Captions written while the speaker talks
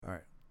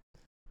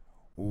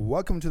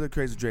Welcome to the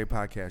Crazy Dre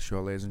Podcast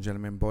Show, ladies and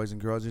gentlemen, boys and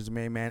girls. This is the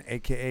main man,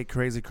 a.k.a.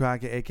 Crazy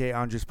Crockett, a.k.a.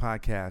 Andre's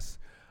Podcast.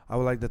 I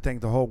would like to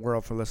thank the whole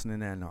world for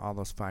listening in, all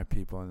those 5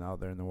 people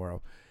out there in the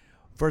world.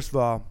 First of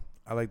all,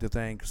 I'd like to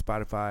thank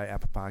Spotify,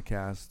 Apple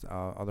Podcasts,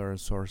 other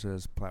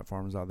sources,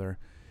 platforms out there.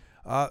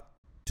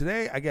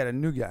 Today, I got a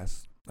new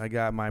guest. I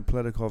got my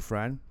political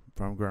friend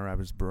from Grand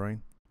Rapids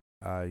Brewing.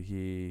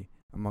 I'm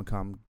going to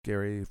call him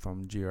Gary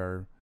from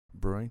GR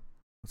Brewing.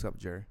 What's up,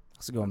 Jerry?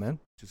 How's it going,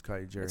 man? Just call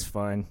you Jerry. It's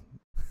fine.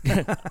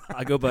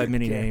 I go by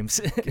many names.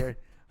 Gary.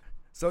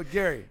 So,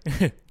 Gary,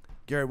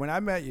 when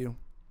I met you,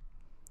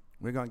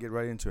 we're going to get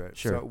right into it.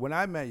 Sure. So, when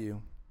I met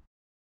you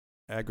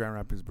at Grand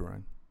Rapids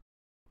Brewing,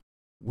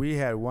 we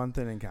had one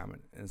thing in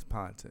common, and it's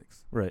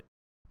politics. Right.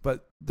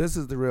 But this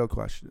is the real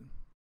question.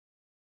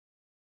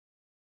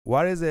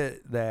 Why is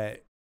it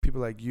that people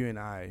like you and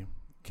I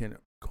can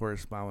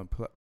correspond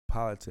with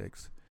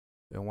politics,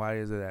 and why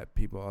is it that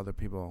other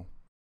people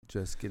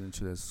just get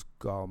into this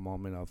skull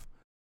moment of,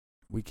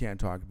 we can't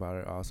talk about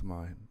it, also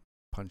might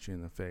punch you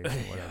in the face or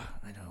whatever?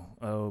 Yeah, I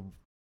know.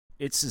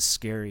 It's a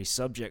scary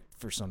subject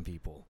for some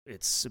people.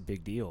 It's a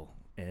big deal,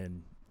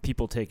 and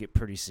people take it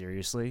pretty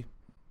seriously.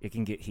 It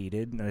can get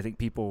heated, and I think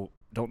people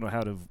don't know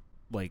how to,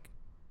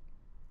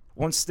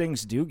 once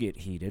things do get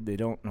heated, they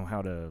don't know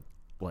how to,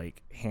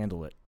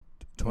 handle it.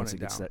 Tone it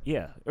down.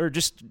 Yeah, or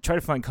just try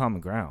to find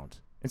common ground.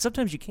 And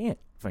sometimes you can't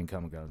find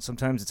common ground.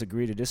 Sometimes it's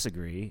agree to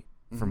disagree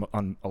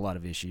on a lot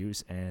of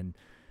issues, and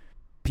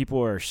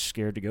people are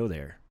scared to go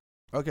there.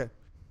 Okay.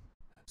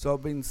 So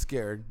being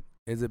scared,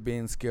 is it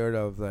being scared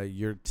of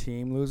your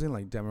team losing,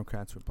 like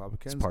Democrats,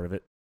 Republicans? It's part of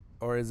it.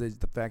 Or is it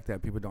the fact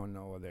that people don't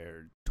know what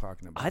they're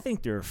talking about? I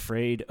think they're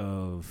afraid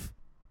of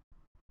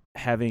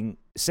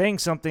saying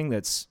something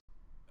that's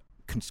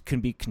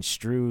can be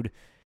construed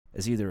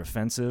as either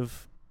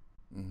offensive,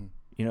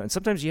 and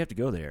sometimes you have to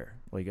go there.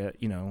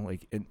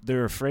 And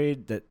they're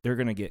afraid that they're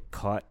going to get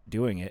caught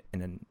doing it,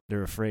 and then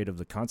they're afraid of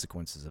the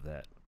consequences of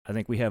that. I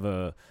think we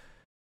have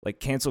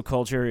cancel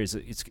culture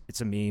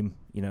it's a meme,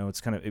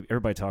 it's kind of,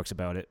 everybody talks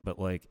about it, but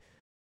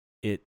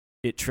it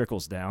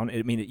trickles down.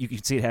 I mean, you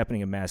can see it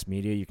happening in mass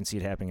media, you can see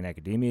it happening in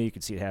academia, you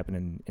can see it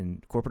happening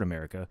in corporate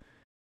America,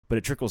 but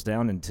it trickles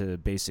down into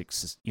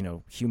basics,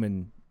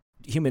 human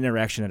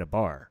interaction at a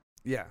bar.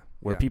 Yeah.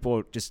 Where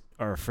people just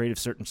are afraid of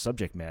certain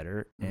subject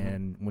matter,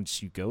 and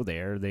once you go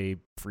there, they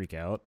freak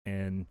out,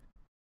 and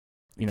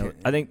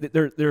I think that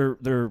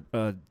their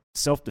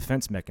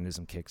self-defense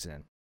mechanism kicks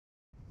in.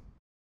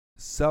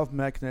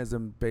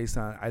 Self-mechanism based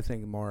on, I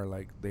think, more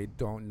like they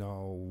don't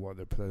know what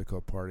their political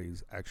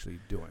party's actually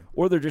doing,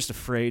 or they're just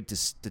afraid to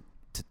stand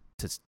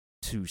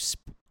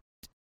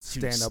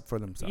up for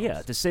themselves.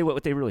 Yeah, to say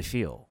what they really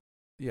feel.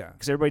 Yeah,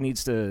 because everybody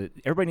needs to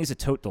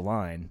tote the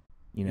line,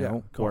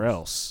 or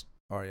else.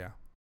 Oh yeah.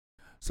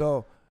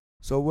 So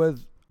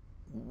with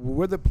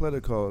the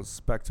political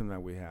spectrum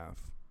that we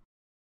have,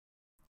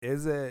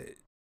 is it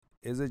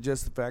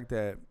just the fact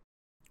that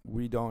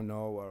we don't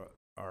know what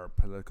our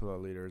political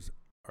leaders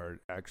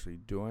are actually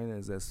doing?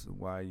 Is this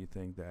why you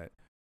think that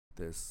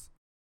this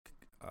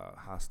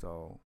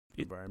hostile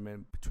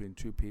environment between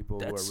two people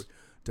who are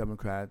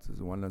Democrats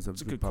is one that's a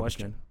Republican? Good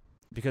question,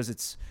 because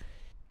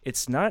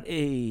it's not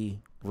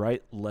a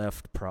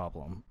right-left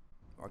problem.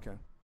 Okay.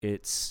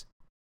 It's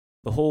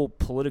the whole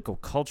political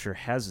culture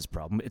has this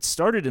problem. It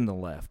started in the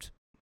left.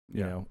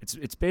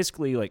 It's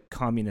basically like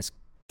communist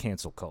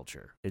cancel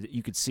culture.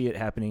 You could see it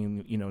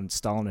happening, in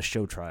Stalinist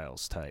show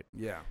trials type.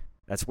 Yeah.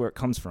 That's where it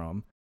comes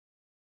from.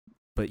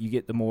 But you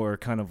get the more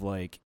kind of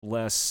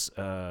less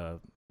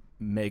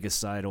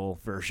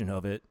megacidal version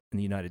of it in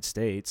the United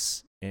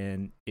States,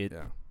 and I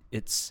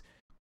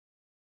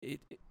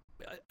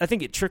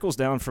think it trickles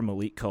down from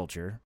elite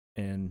culture,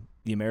 and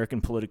the American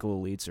political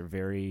elites are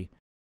very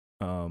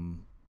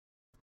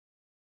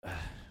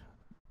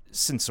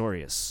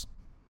censorious.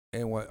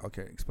 And what?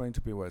 Okay, explain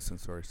to me what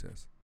censorious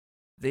is.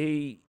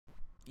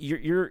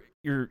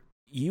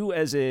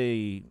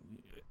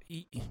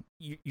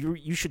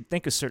 You should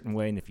think a certain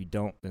way, and if you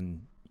don't,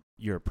 then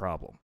you're a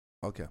problem.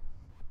 Okay.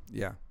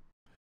 Yeah.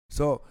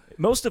 So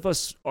most of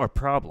us are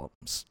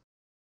problems.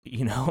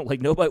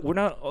 Nobody. We're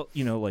not.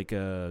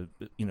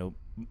 In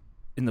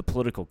the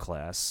political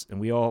class, and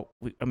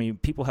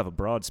people have a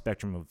broad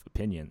spectrum of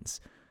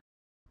opinions.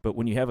 But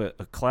when you have a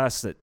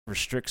class that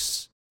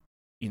restricts,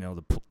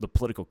 the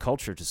political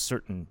culture to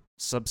certain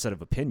subset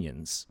of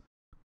opinions,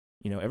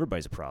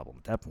 everybody's a problem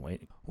at that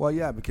point. Well,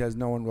 yeah, because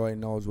no one really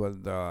knows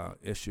what the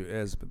issue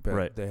is, but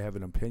right. They have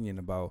an opinion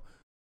about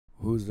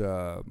who's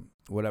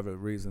whatever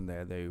reason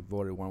they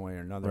voted one way or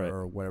another, right.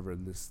 or whatever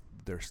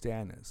their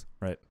stand is.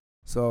 Right.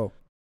 So,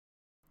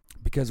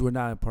 because we're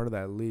not a part of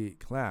that elite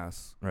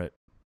class, right?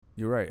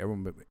 You're right.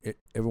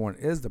 Everyone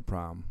is the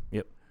problem.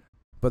 Yep.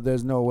 But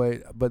there's no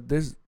way. But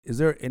is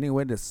there any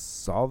way to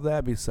solve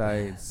that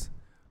besides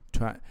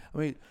trying? I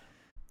mean,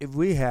 if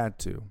we had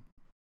to,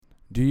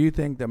 do you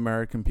think the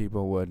American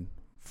people would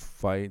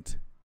fight?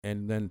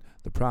 And then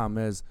the problem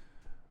is,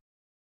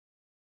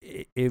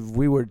 if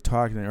we were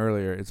talking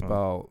earlier, it's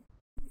about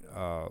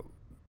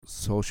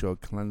social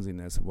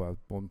cleansiness. Well,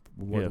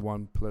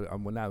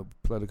 not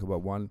political, but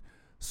one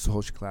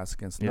social class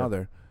against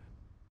another.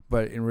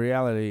 But in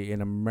reality,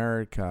 in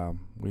America,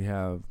 we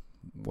have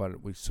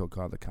what we so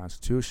call the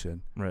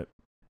Constitution. Right.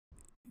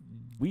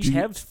 We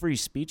have free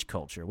speech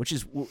culture,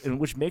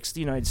 which makes the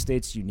United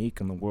States unique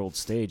on the world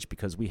stage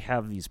because we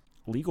have these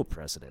legal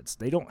precedents.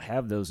 They don't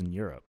have those in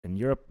Europe. In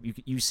Europe,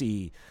 you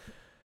see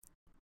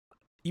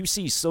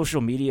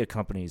social media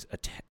companies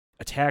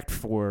attacked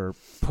for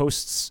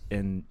posts,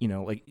 and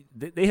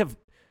they have.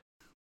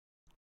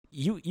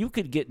 You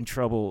could get in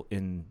trouble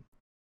in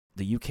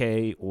the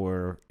UK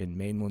or in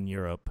mainland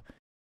Europe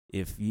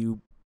if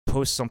you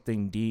post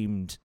something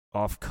deemed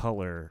off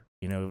color.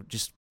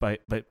 Just by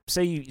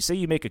say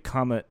you make a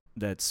comment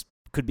that's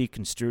could be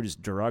construed as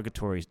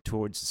derogatory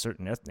towards a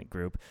certain ethnic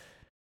group.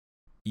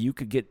 You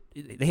could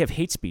they have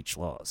hate speech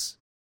laws.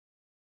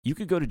 You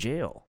could go to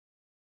jail.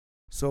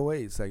 So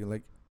wait a second,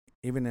 like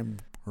even in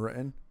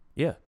Britain,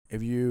 yeah,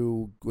 if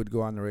you would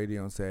go on the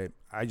radio and say,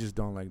 "I just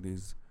don't like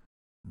these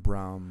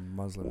brown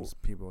Muslims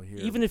people here,"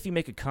 even if you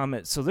make a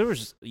comment, so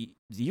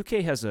the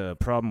UK has a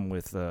problem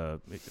with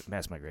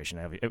mass migration.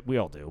 We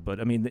all do,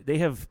 but I mean they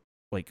have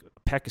like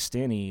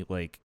Pakistani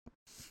like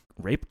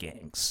rape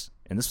gangs,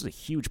 and this was a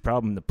huge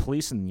problem. The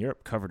police in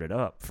Europe covered it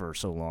up for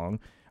so long,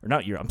 or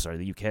not Europe. I'm sorry,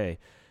 the UK.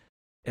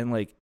 And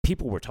like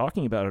people were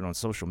talking about it on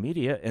social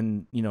media,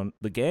 and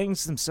the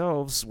gangs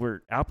themselves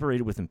were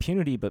operated with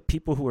impunity, but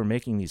people who were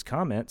making these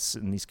comments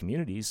in these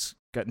communities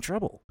got in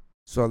trouble.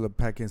 So the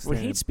Pakistani with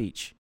hate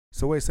speech.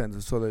 So wait a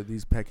second. So that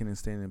these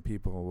Pakistani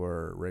people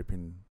were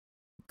raping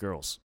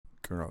girls.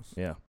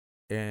 Yeah,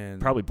 and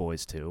probably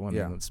boys too. I mean,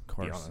 yeah, let's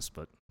be honest.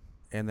 But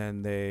and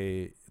then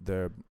the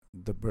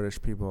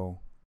British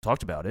people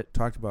talked about it,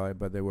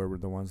 but they were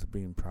the ones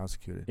being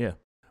prosecuted. Yeah.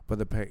 But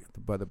the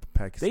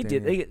Pakistani... They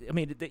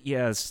did.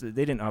 Yes, they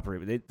didn't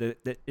operate.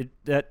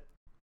 That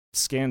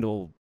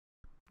scandal...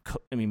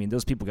 I mean,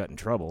 those people got in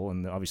trouble,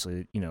 and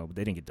obviously, they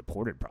didn't get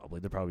deported probably.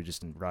 They're probably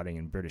just rotting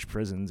in British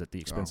prisons at the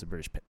expense of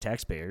British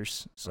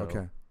taxpayers. So.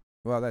 Okay.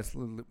 Well, at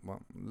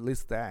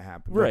least that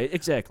happened. Right,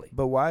 exactly.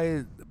 But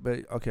why...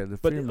 But, okay, the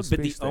freedom of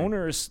speech the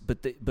owners...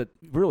 But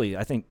really,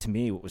 I think, to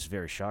me, what was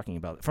very shocking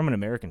about it, from an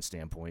American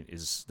standpoint,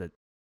 is that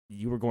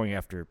you were going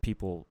after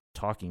people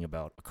talking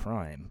about a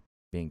crime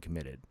being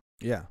committed.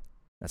 Yeah.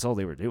 That's all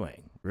they were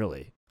doing,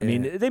 really. I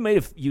mean, they may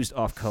have used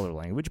off-color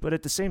language, but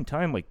at the same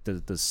time, like,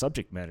 the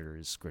subject matter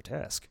is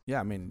grotesque.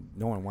 Yeah, I mean,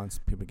 no one wants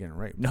people getting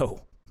raped.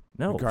 No,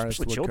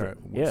 especially children.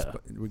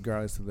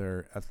 Regardless of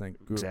their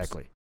ethnic groups.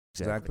 Exactly.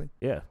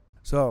 Yeah.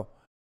 So,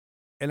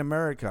 in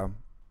America,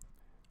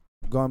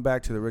 going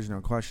back to the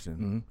original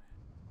question,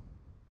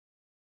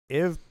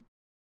 if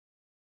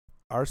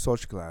our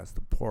social class,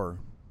 the poor,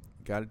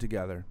 got it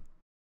together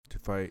to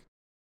fight...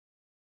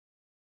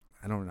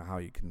 I don't know how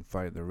you can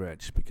fight the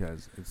rich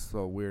because it's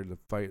so weird to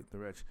fight the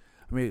rich.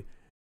 I mean,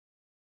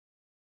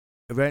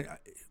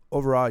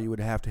 overall, you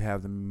would have to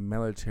have the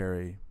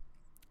military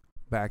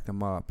back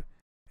them up,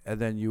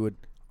 and then you would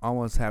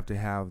almost have to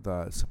have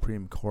the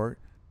Supreme Court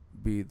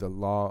be the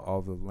law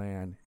of the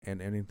land, and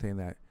anything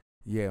that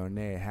yay or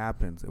nay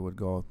happens, it would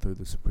go through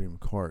the Supreme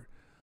Court.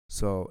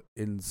 So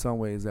in some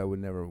ways, that would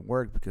never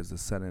work because the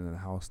Senate and the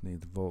House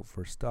need to vote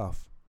for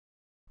stuff.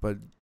 But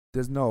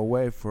there's no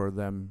way for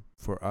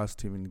us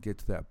to even get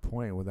to that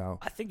point without...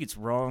 I think it's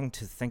wrong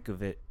to think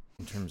of it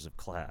in terms of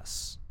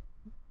class.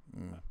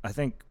 I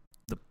think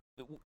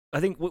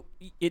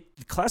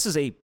class is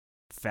a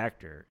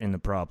factor in the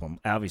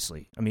problem,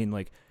 obviously. I mean,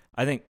 like,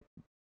 I think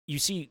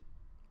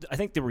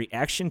the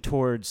reaction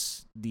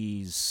towards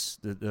these,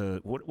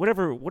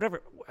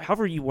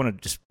 however you want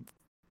to just,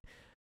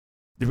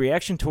 the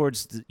reaction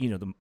towards the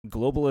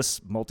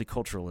globalist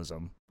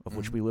multiculturalism of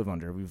which we've lived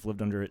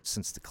under it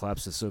since the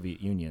collapse of the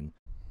Soviet Union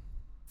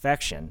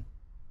faction.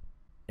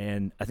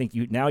 And I think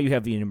you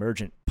have the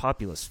emergent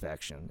populist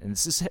faction. And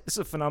this is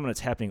a phenomenon that's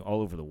happening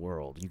all over the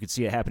world. You could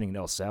see it happening in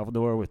El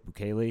Salvador with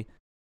Bukele.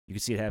 You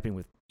could see it happening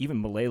with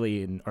even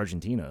Milei in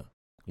Argentina.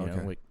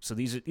 So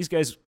these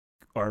guys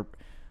are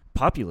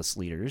populist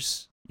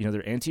leaders.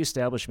 They're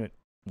anti-establishment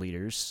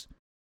leaders,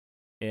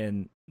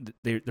 and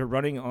they're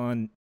running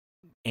on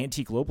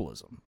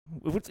anti-globalism.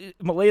 With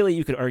Milei,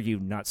 you could argue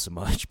not so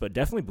much, but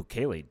definitely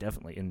Bukele,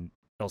 definitely in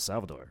El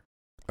Salvador.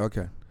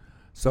 Okay,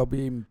 so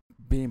being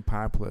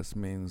populist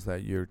means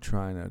that you're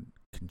trying to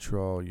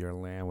control your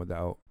land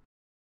without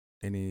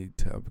any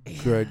type of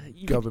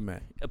good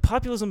government.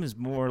 Populism is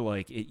more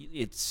like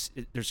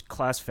there's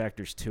class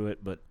factors to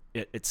it, but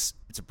it's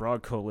a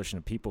broad coalition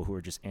of people who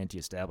are just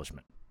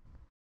anti-establishment.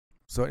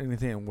 So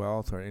anything in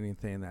wealth or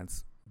anything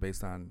that's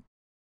based on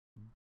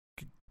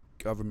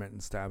government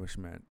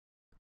establishment.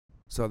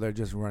 So they're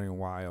just running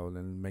wild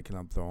and making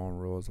up their own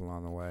rules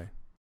along the way.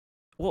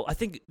 Well, I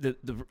think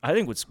I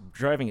think what's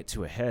driving it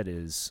to a head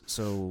is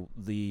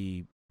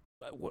neoliberals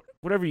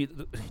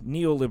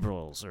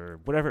or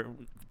whatever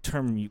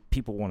term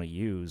people want to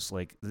use,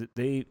 like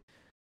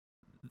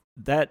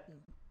that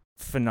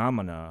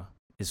phenomena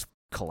is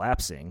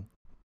collapsing.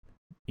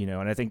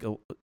 And I think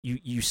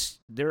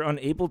they're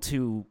unable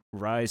to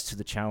rise to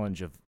the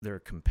challenge of their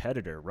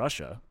competitor,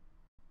 Russia.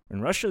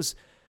 And Russia's,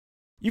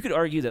 you could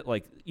argue that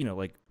like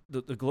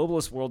the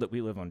globalist world that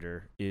we live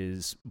under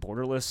is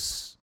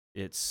borderless.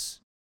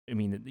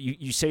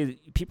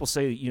 People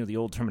say the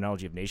old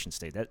terminology of nation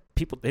state, that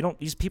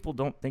these people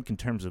don't think in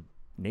terms of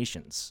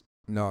nations.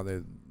 No,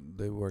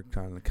 they work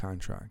on the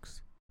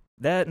contracts.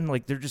 That and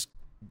like they're just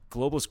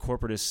globalist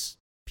corporatist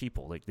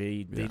people. Like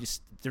they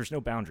just, there's no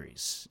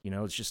boundaries.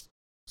 It's just,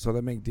 so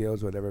they make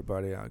deals with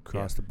everybody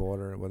across the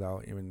border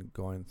without even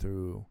going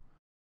through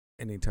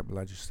any type of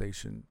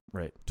legislation,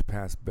 right, to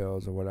pass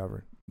bills or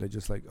whatever. They're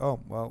just like,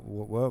 oh, well,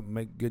 we'll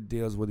make good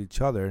deals with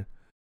each other,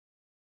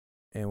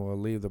 and we'll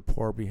leave the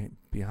poor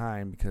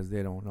behind because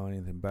they don't know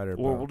anything better.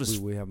 Or but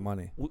we have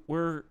money.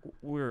 We're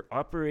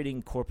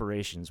operating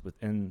corporations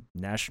within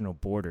national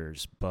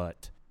borders,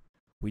 but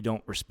we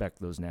don't respect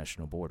those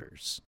national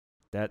borders.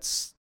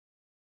 That's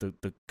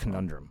the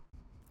conundrum.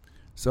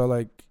 So,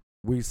 like,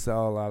 we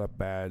sell a lot of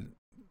bad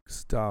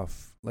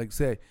stuff. Like,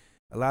 say,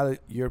 a lot of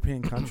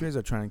European countries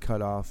are trying to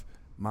cut off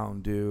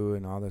Mountain Dew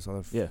and all this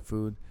other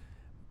food.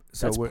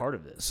 So that's part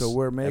of this. So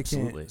we're making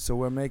Absolutely. So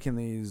we're making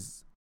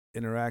these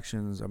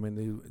interactions. I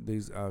mean,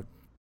 these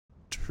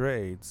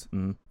trades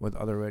with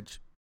other rich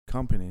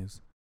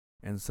companies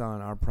and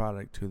selling our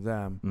product to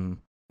them.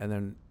 And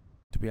then,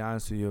 to be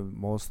honest with you,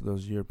 most of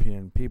those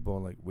European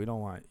people, like, we don't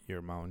want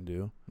your Mountain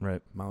Dew.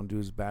 Right. Mountain Dew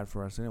is bad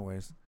for us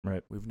anyways.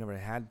 Right. We've never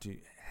had to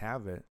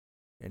have it,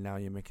 and now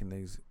you're making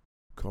these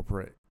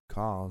corporate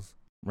calls.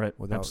 Right.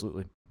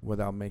 Absolutely.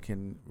 Without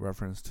making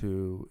reference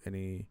to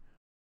any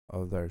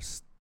of their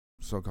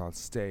so-called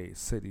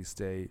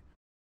city-state,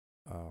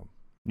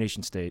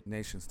 nation-state,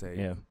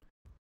 yeah,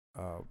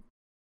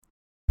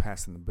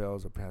 passing the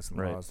bills or passing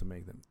the laws to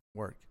make them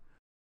work.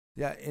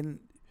 Yeah,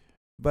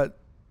 but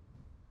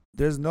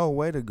there's no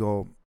way to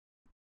go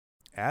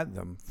at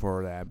them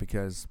for that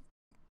because,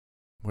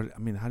 how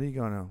are you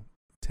gonna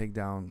take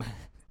down?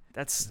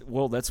 That's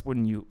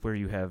where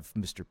you have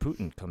Mr.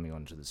 Putin coming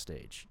onto the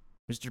stage.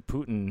 Mr.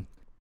 Putin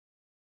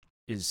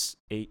is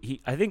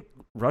I think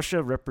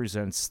Russia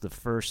represents the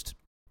first,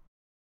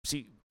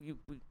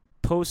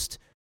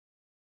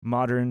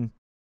 postmodern,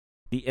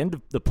 the end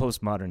of the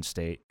postmodern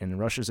state, and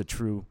Russia's a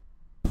true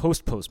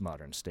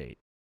postmodern state.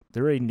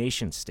 They're a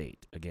nation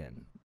state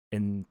again,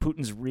 and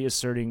Putin's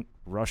reasserting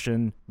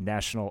Russian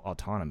national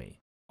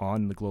autonomy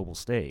on the global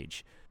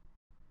stage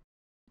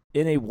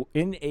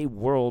in a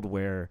world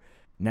where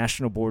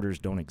national borders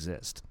don't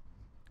exist.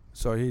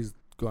 So he's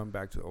going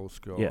back to the old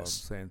school of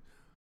saying,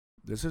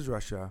 "This is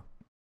Russia.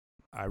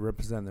 I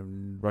represent the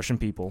Russian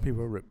people.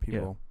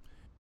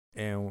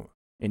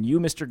 And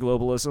you, Mr.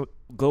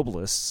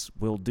 Globalists,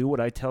 will do what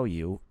I tell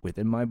you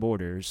within my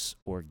borders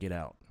or get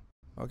out."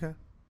 Okay.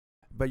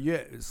 But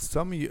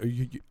some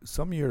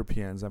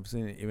Europeans, I've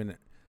seen even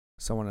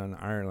someone in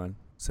Ireland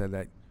said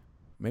that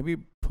maybe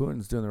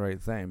Putin's doing the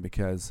right thing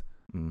because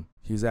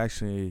he's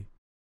actually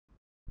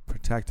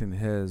protecting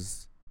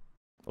his.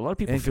 A lot of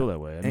people feel that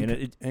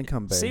way.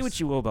 Income base. Say what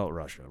you will about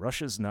Russia.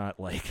 Russia's not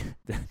like.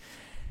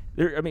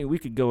 We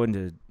could go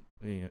into.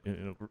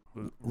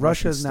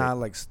 Russia's not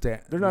like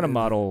they're not a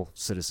model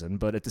citizen,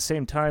 but at the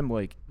same time,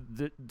 like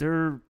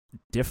they're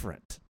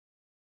different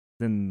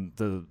than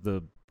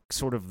the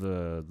sort of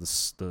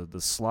the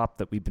slop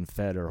that we've been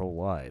fed our whole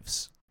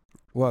lives.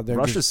 Well,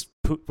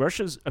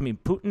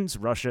 Putin's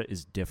Russia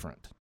is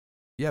different.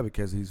 Yeah,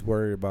 because he's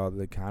worried about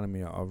the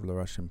economy of the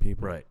Russian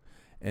people, right?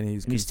 And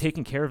he's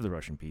taking care of the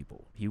Russian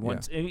people. He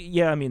wants,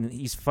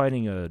 he's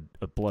fighting a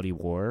bloody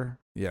war.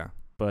 Yeah,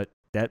 but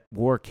that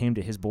war came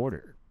to his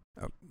border.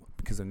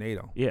 Because of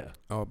NATO. Yeah.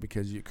 Oh,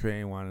 because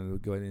Ukraine wanted to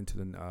go into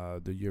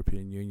the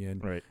European Union,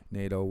 right?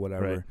 NATO,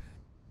 whatever.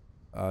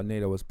 Right.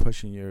 NATO was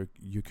pushing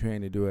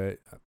Ukraine to do it.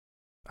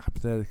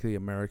 Hypothetically,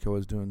 America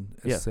was doing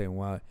the same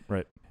way.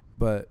 Right.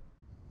 But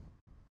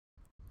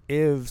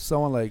if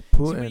someone like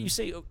Putin, you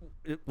say,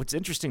 what's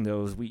interesting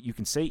though is you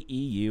can say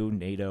EU,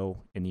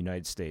 NATO, and the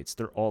United States.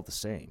 They're all the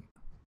same.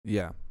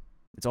 Yeah.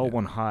 It's all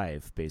one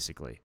hive,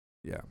 basically.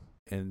 Yeah,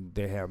 and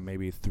they have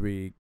maybe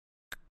 3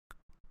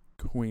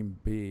 queen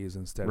bees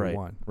instead of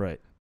 1. Right.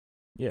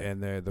 Yeah.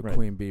 And the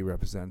queen bee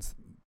represents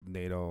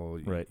NATO,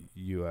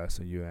 US,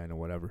 or UN, or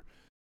whatever.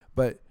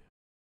 But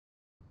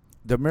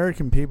the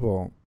American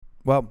people,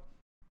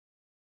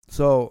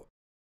 so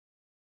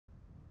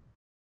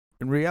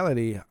in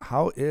reality,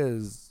 how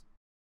is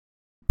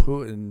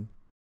Putin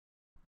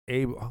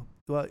able?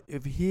 Well,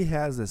 if he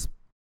has this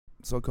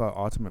so-called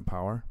ultimate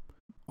power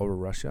over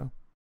Russia,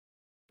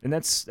 and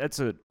that's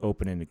an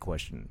open-ended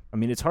question.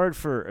 It's hard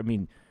for.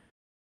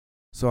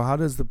 So how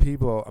does the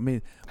people?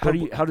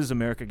 How does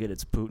America get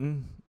its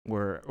Putin,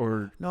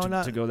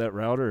 to go that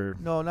route, or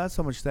no, not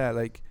so much that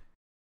like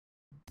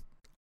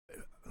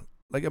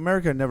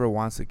America never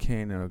wants a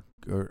king or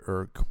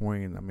a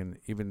queen.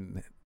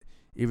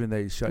 Even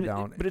they shut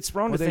down. But it's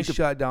wrong to think they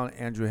shut down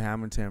Andrew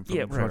Hamilton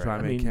from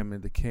trying to make him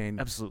the king.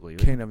 Absolutely,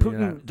 king of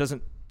Putin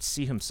doesn't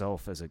see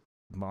himself as a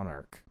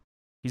monarch.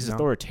 He's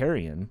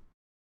authoritarian.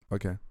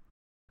 Okay,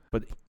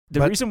 but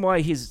the reason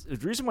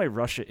why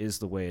Russia is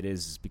the way it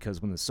is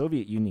because when the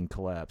Soviet Union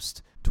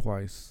collapsed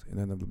twice, and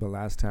then the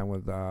last time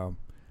with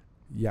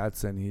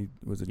Yeltsin, he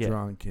was a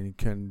drunk and he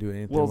couldn't do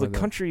anything. Well, the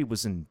country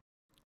was in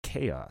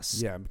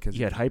chaos. Yeah, because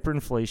you had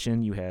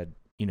hyperinflation, you had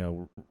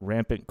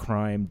rampant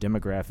crime,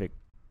 demographic,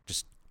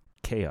 just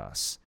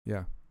chaos.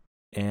 Yeah,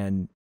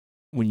 and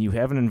when you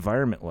have an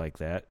environment like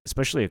that,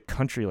 especially a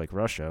country like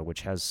Russia,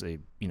 which has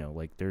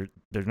they're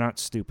not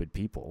stupid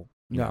people.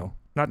 Not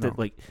that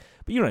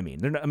but you know what I mean.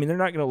 They're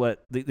not going to let.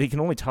 They can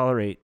only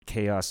tolerate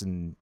chaos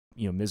and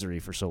misery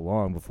for so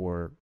long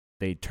before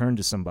they turn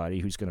to somebody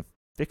who's going to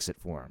fix it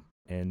for them.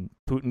 And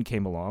Putin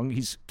came along.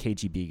 He's a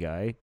KGB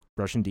guy,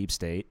 Russian deep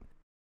state,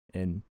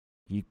 and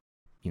he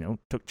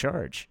took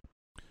charge.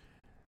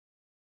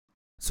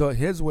 So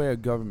his way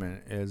of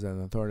government is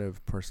an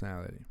authoritative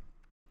personality.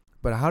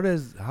 But how do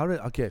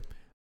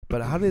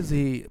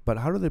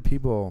the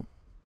people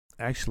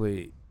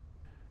actually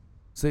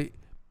see?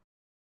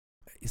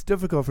 It's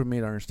difficult for me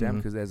to understand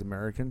because as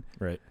American,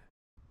 right,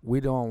 we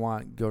don't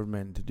want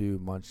government to do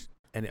much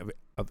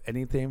of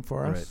anything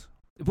for us.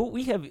 But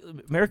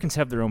Americans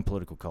have their own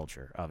political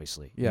culture,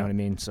 obviously. You know what I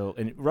mean? So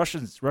and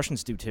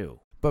Russians do too.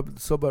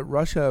 But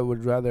Russia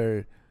would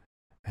rather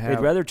they'd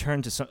rather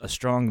turn to a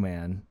strong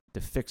man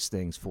to fix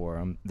things for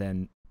them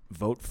than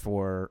vote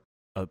for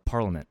a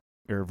parliament.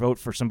 Or vote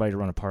for somebody to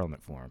run a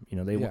parliament for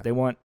them. They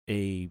want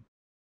a.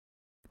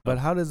 But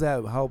how does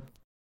that help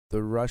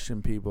the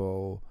Russian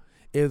people?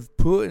 If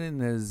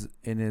Putin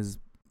in his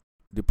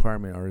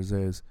department or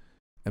his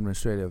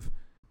administrative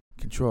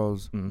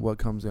controls what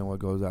comes in, what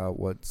goes out,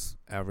 what's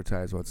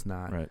advertised, what's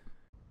not. Right.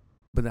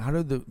 But how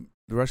do the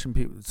Russian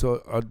people?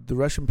 So are the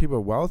Russian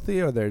people wealthy?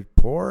 Are they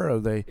poor? Are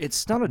they?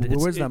 It's not a.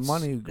 Where's that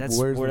money? That's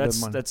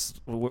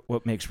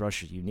what makes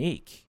Russia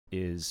unique.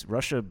 Is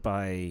Russia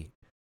by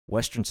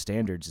Western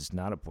standards is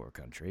not a poor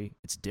country.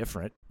 It's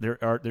different.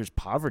 There's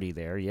poverty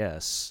there,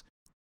 yes,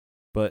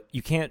 but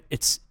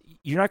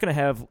you're not going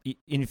to have.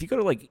 And if you go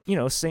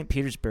to St.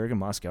 Petersburg and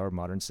Moscow are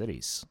modern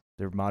cities.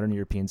 They're modern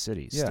European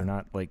cities. Yeah. They're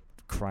not like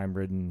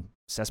crime-ridden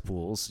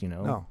cesspools.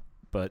 No.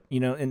 But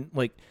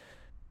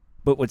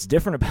but what's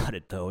different about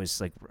it though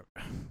is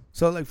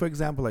So for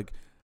example,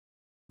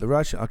 the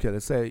Russian. Okay,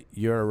 let's say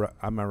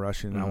I'm a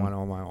Russian and I want to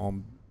own my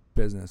own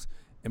business.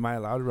 Am I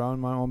allowed to run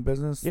my own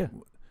business? Yeah.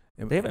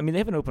 They have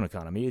an open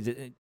economy.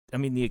 The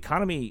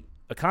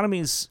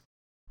economies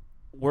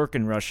work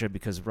in Russia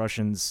because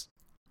Russians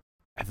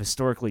have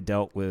historically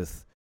dealt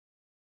with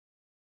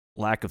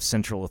lack of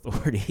central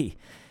authority.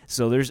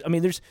 So there's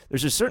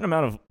a certain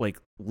amount of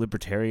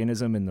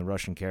libertarianism in the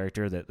Russian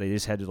character that they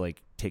just had to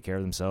take care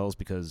of themselves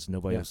because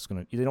nobody else is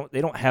going to.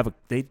 They don't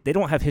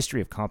have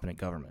history of competent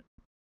government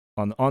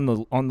on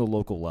the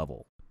local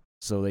level.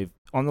 So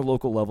on the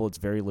local level it's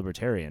very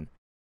libertarian.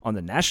 On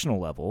the national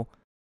level,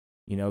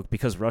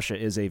 because Russia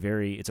is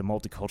it's a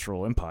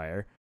multicultural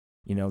empire,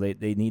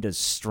 they need a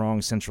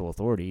strong central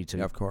authority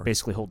to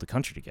basically hold the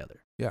country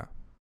together. Yeah.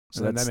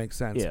 So that makes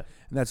sense. Yeah.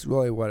 And that's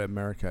really what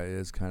America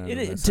is kind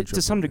of.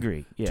 To some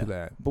degree, yeah. To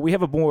that. But we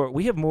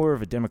have more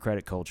of a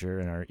democratic culture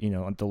in our,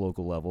 at the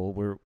local level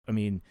where,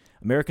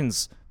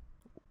 Americans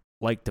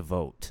like to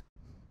vote.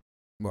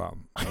 Well,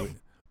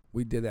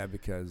 we did that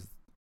because.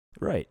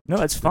 Right. No,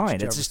 that's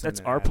fine. It's just,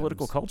 that's our Adams.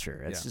 political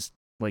culture. It's just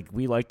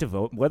we like to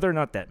vote, whether or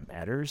not that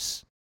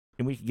matters.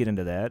 And we could get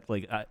into that.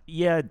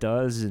 Yeah, it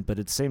does. But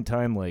at the same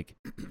time,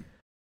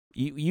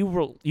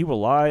 you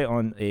rely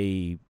on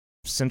a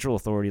central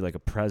authority like a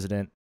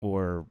president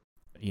or,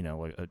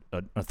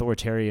 an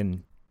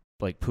authoritarian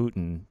like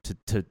Putin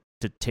to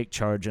take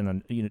charge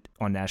on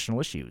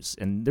national issues.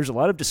 And there's a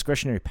lot of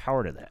discretionary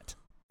power to that.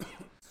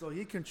 So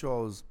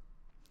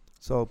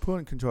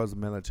Putin controls the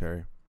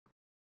military.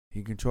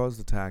 He controls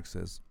the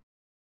taxes.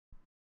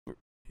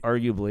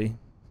 Arguably.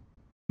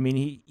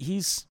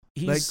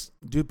 He's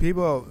do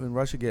people in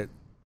Russia get?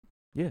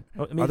 Yeah.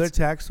 Are they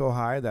taxed so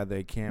high that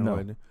they can't?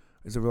 No.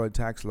 Is it really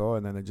taxed low,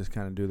 and then they just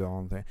kind of do their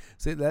own thing?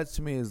 See, that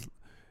to me is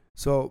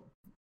so.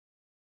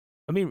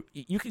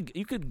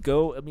 You could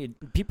go.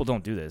 People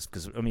don't do this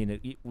because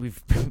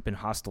we've been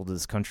hostile to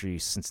this country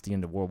since the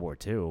end of World War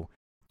II.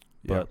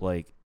 But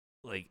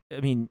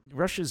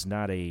Russia's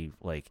not you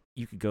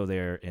could go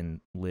there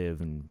and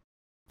live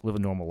a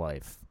normal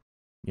life.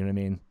 You know what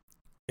I mean?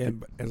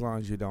 And as long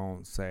as you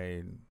don't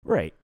say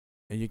right.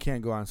 And you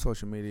can't go on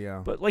social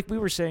media. But like we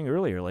were saying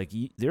earlier,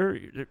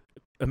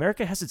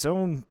 America has its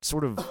own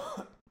sort of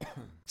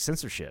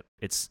censorship.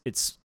 It's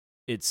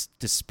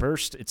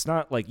dispersed. It's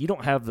not like you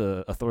don't have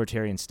the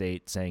authoritarian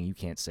state saying you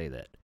can't say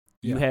that.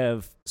 You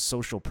have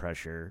social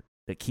pressure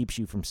that keeps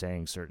you from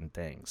saying certain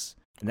things.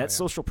 And that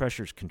social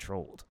pressure is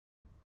controlled.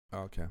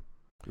 Okay.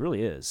 It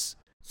really is.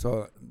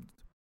 So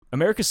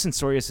America's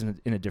censorious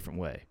in a different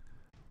way.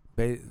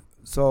 We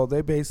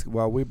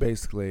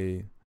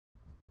basically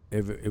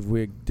if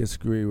we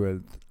disagree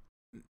with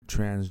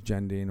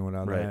transgending and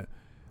whatnot, right.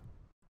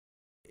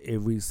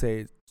 If we say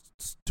it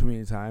too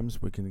many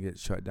times, we can get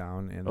shut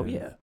down. And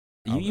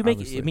You make.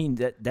 I mean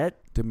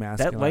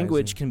that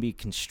language can be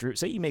construed.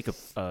 Say you make a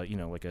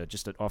like a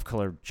just an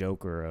off-color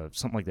joke or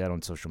something like that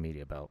on social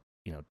media about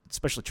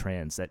especially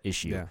trans, that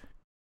issue. Yeah.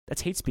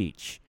 That's hate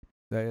speech.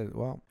 That is,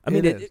 well, I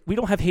mean we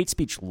don't have hate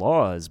speech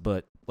laws,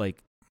 but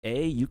like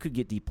you could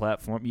get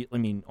deplatformed. I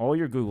mean all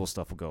your Google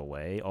stuff will go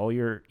away. All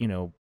your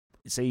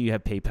say you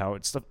have PayPal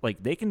and stuff,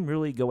 like they can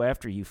really go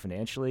after you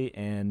financially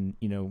and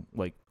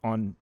like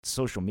on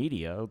social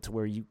media to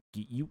where you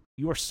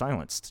are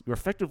silenced. You're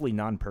effectively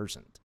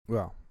non-personed.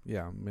 Well,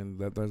 yeah, I mean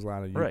there's a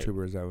lot of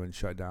YouTubers that have been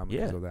shut down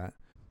because of that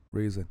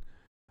reason.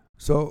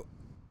 So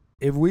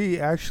if we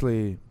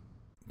actually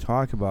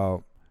talk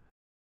about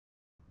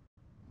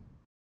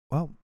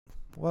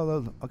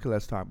okay,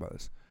 let's talk about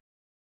this.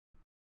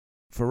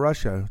 For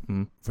Russia,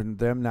 for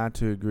them not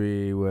to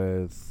agree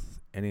with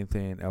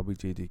anything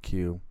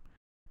LGBTQ,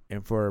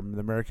 and for the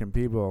American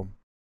people,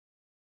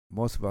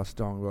 most of us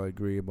don't really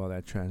agree about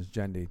that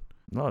transgender.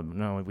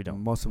 No, we don't.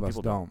 Most of us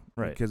don't,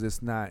 right? Because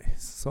it's not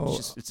so.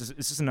 It's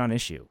just a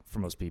non-issue for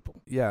most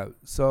people. Yeah.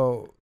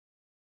 So,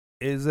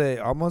 is it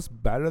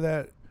almost better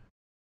that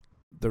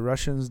the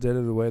Russians did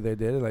it the way they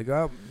did it? Like,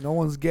 oh, no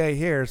one's gay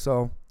here,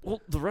 so.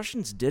 Well, the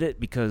Russians did it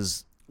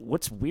because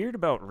what's weird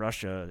about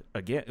Russia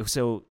again?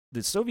 So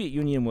the Soviet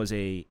Union was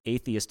a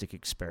atheistic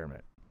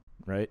experiment,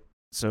 right?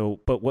 So,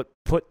 but what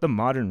put the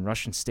modern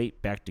Russian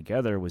state back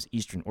together was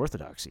Eastern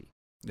Orthodoxy.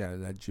 Yeah,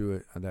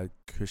 that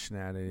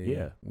Christianity.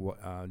 Yeah,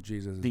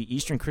 Jesus. The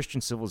Eastern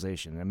Christian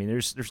civilization. I mean,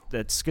 there's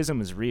that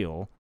schism is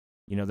real.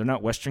 They're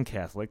not Western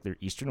Catholic; they're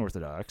Eastern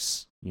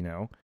Orthodox.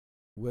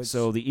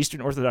 So the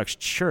Eastern Orthodox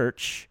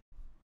Church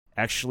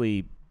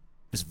actually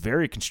is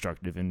very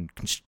constructive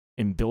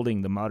in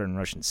building the modern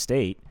Russian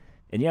state,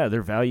 and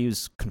their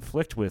values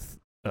conflict with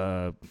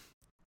the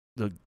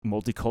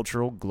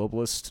multicultural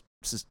globalist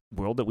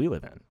world that we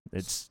live in.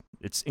 It's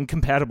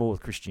incompatible with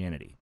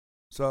Christianity.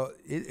 So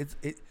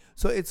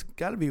it's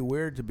got to be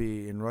weird to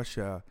be in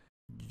Russia.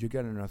 You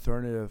get an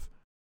alternative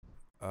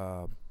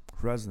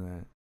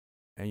president,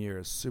 and you're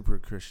a super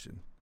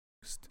Christian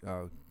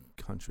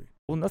country.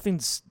 Well,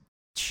 nothing's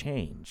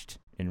changed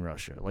in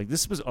Russia. Like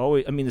this was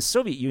always. I mean, the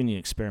Soviet Union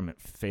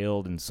experiment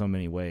failed in so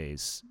many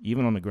ways,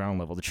 even on the ground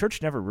level. The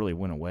church never really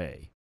went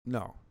away.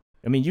 No.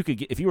 I mean,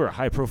 if you were a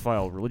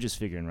high-profile religious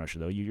figure in Russia,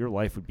 though, your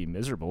life would be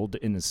miserable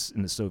in the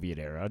Soviet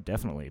era,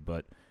 definitely.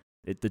 But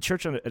the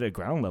church at a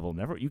ground level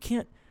you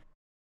can't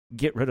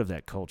get rid of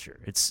that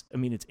culture. It's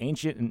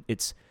ancient and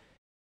it's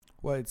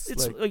like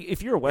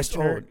if you're a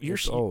Westerner,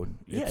 it's old.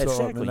 Yeah, it's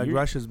exactly. Old. I mean, like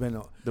Russia's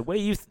been the way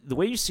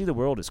you see the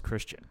world is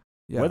Christian.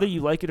 Yeah. Whether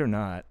you like it or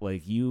not,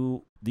 like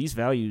these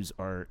values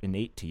are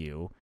innate to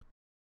you.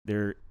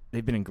 They've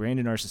been ingrained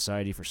in our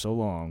society for so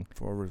long,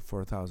 for over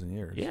 4,000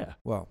 years. Yeah.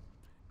 Well,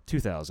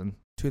 2,000.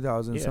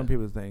 Yeah. Some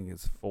people think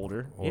it's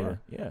older.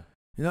 Yeah.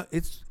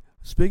 It's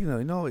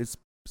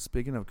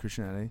speaking of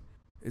Christianity.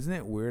 Isn't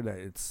it weird that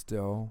it's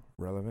still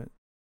relevant?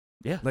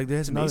 Yeah, like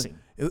there's amazing.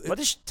 But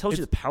this tells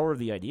you the power of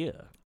the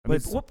idea.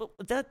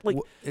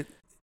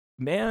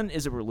 Man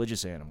is a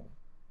religious animal.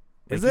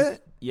 Is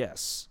it?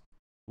 Yes.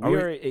 We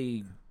are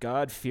a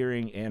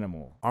God-fearing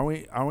animal. Are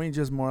we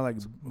just more like?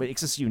 But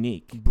makes us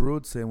unique.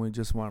 Brutes, and we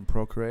just want to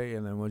procreate,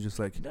 and then we're just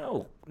like.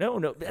 No.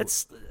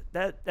 That's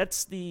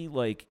the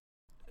like.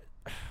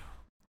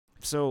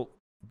 So,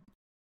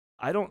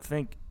 I don't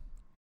think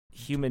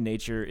human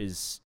nature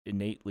is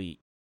innately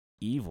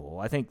evil.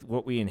 I think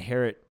what we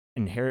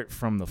inherit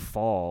from the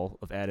fall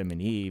of Adam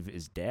and Eve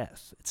is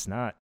death. It's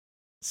not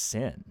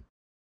sin.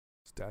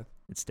 It's death.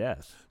 It's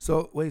death.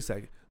 So wait a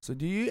second. So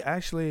do you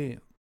actually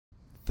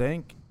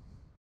think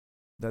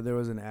that there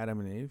was an Adam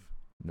and Eve?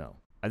 No.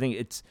 I think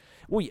it's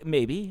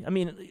maybe. I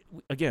mean,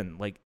 again,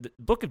 like the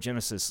Book of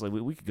Genesis. Like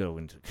we could go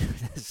into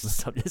this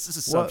is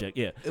a subject.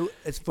 Yeah,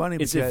 it's funny.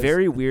 It's a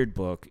very weird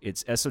book.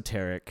 It's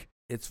esoteric.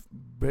 It's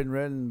been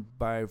written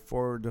by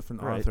 4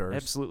 different authors.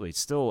 Absolutely.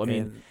 Still, I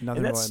mean,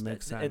 nothing really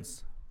makes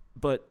sense.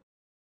 But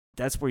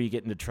that's where you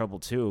get into trouble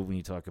too when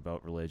you talk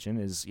about religion.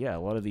 Is a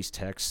lot of these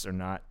texts are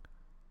not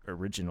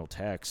original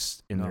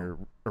texts in their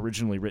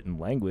originally written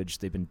language.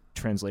 They've been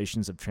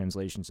translations of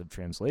translations of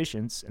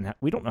translations, and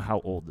we don't know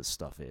how old this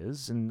stuff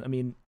is. And I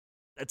mean,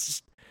 that's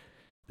just,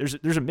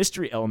 there's a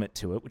mystery element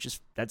to it, which is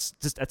that's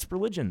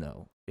religion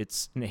though.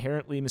 It's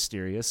inherently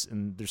mysterious,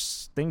 and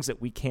there's things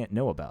that we can't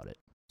know about it.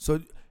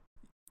 So,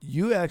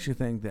 you actually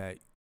think that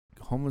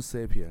Homo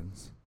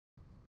sapiens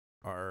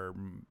are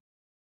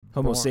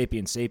Homo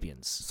sapiens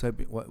sapiens?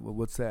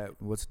 What's that?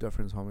 What's the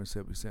difference? Homo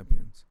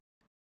sapiens.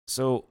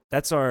 So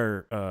that's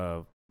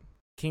our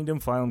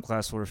kingdom, phylum,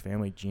 class, order,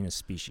 family, genus,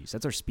 species.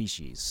 That's our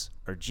species.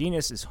 Our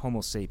genus is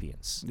Homo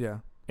sapiens. Yeah.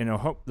 And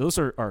those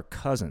are our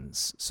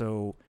cousins.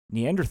 So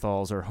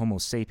Neanderthals are Homo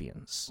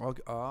sapiens.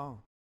 Okay. Oh.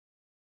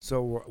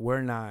 So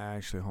we're not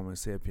actually Homo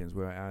sapiens.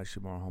 We're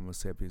actually more Homo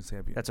sapiens.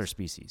 That's our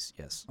species,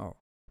 yes. Oh.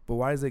 But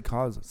why is it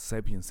called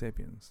sapiens?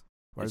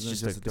 Why isn't it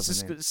just a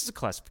different name? This is a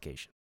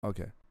classification.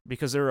 Okay.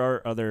 Because there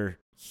are other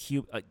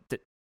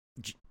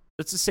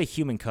let's just say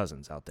human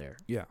cousins out there.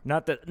 Yeah.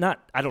 Not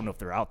I don't know if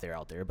they're out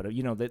there, but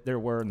there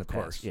were in the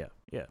past. Yeah.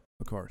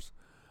 Of course.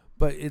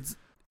 But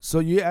So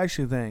you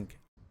actually think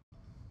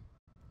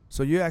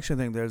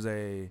there's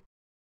a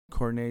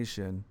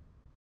coordination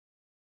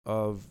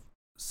of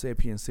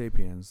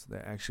sapiens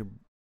that actually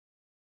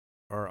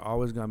are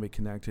always going to be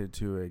connected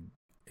to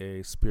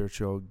a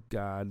spiritual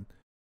God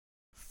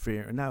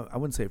fear. Now, I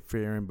wouldn't say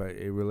fearing, but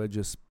a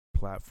religious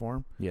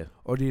platform. Yeah.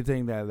 Or do you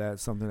think that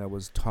that's something that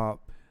was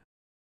taught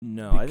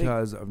No,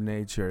 because of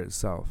nature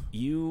itself?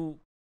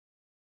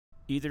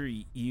 Either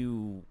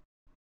you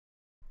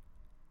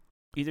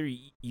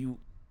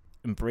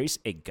embrace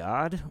a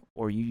god,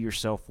 or you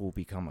yourself will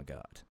become a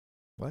god.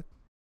 What?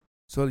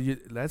 So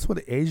that's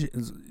what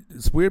Asians.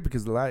 It's weird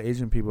because a lot of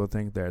Asian people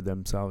think they're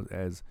themselves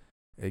as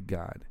a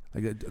god.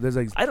 Like there's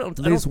like at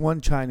least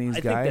one Chinese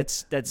guy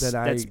that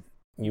I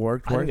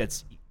worked with. I think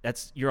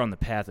that's you're on the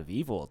path of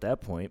evil at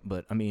that point.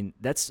 But I mean,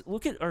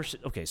 look at our.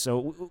 Okay,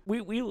 so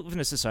we live in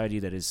a society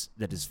that is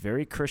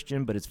very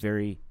Christian, but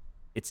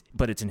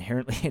it's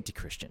inherently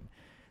anti-Christian.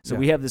 So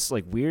we have this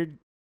like weird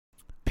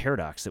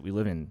paradox that we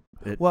live in.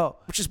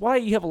 Which is why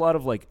you have a lot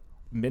of like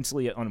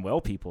mentally unwell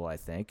people, I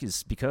think,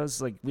 is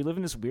because like we live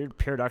in this weird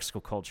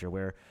paradoxical culture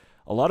where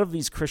a lot of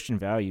these Christian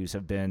values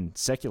have been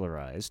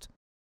secularized,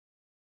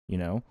 you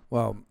know?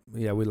 Well,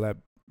 yeah, we let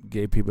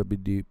gay people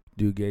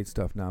do gay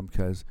stuff now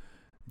because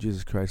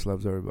Jesus Christ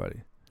loves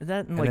everybody.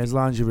 And as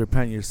long as you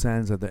repent your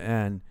sins at the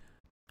end,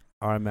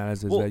 all that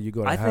matters is that you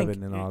go to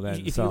heaven and all that.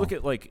 If you look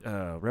at like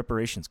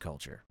reparations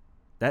culture,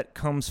 that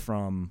comes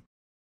from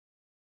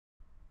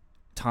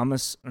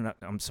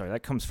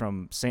that comes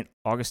from St.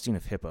 Augustine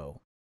of Hippo's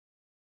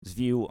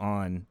view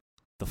on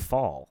the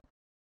fall.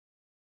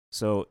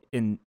 So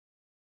in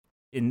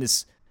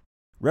this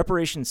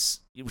reparations,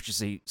 which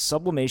is a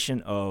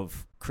sublimation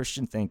of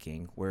Christian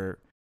thinking, where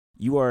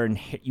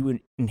you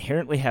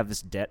inherently have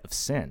this debt of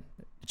sin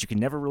that you can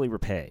never really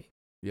repay.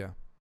 Yeah,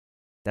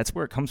 that's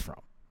where it comes from.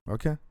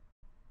 Okay.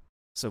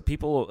 So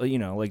people,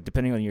 like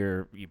depending on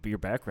your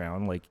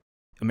background, like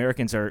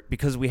Americans are,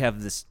 because we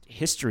have this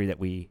history that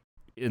we're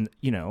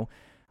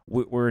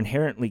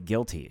inherently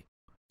guilty.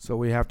 So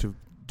we have to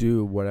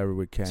do whatever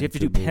we can. So you have to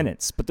do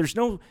penance, but there's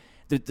no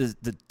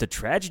the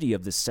tragedy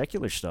of this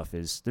secular stuff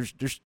is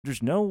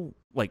there's no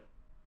like,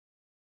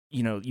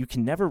 you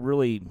can never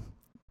really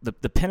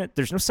the penance.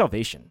 There's no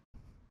salvation.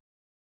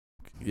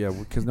 Yeah,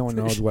 because no one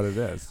knows what it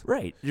is.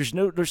 Right. There's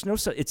no.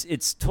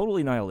 It's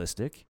totally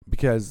nihilistic.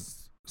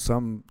 Because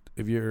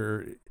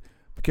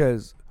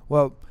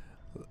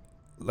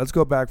let's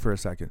go back for a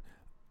second.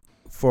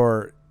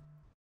 For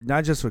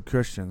not just for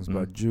Christians,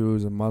 but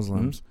Jews and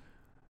Muslims,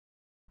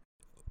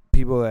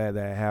 people that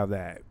have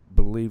that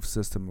belief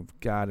system of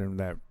God and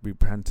that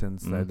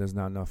repentance, that there's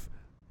not enough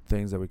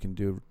things that we can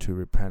do to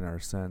repent our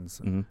sins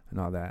and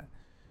all that.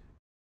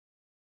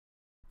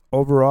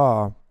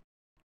 Overall,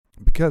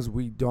 because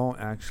we don't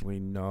actually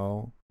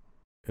know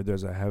if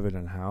there's a heaven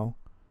and hell,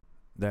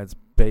 that's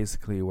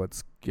basically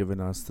what's given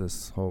us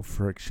this whole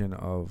friction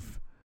of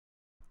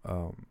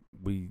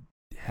we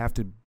have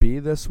to be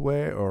this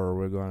way or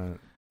we're going to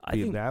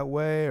be that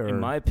way. Or in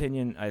my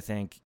opinion, I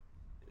think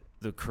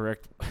the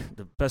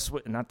best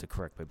way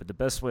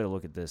to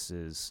look at this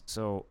is,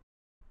 so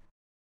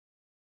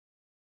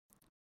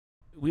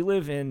we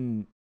live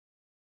in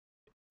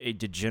a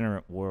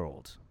degenerate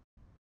world.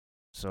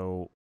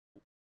 So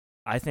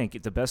I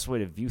think the best way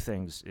to view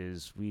things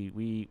is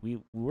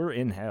we're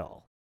in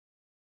hell.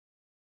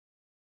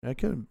 That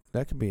could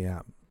be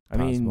possible. I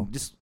mean,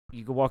 just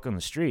you go walk on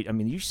the street. I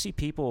mean, you see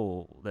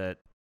people that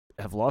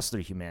have lost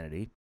their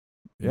humanity.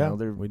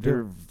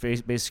 They're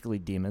basically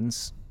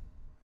demons.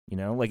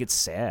 Like it's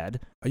sad.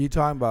 Are you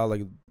talking about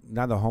like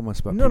not the homeless,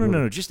 but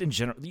no, just in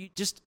general,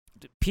 just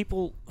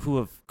people who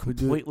have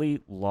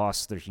completely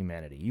lost their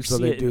humanity.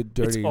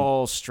 It's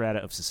all strata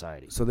of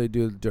society. So they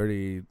do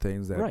dirty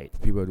things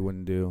that people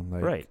wouldn't do,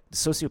 like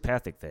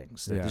sociopathic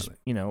things that just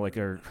like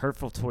are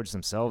hurtful towards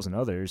themselves and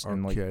others, or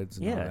and like kids.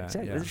 And all that.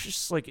 Exactly. Yeah. It's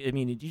just like, I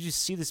mean, you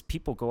just see this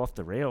people go off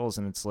the rails,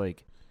 and it's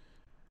like,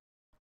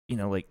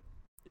 like.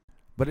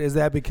 But is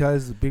that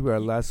because people are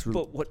less?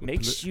 But what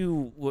makes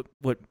you what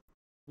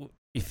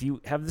if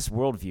you have this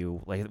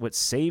worldview, like what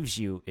saves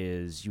you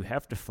is you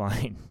have to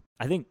find.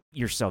 I think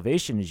your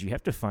salvation is you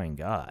have to find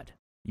God.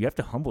 You have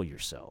to humble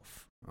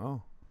yourself.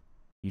 Oh,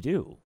 you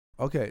do.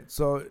 Okay,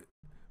 so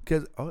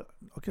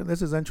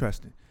this is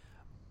interesting.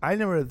 I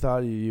never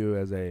thought of you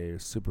as a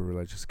super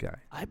religious guy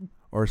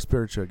or a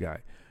spiritual guy.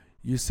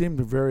 You seemed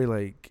very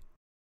like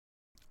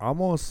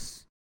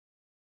almost.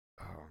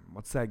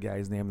 What's that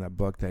guy's name in that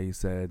book that he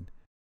said?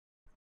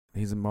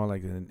 He's more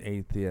like an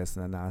atheist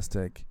and a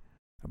Gnostic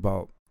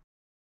about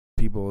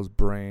people's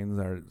brains.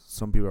 Or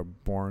some people are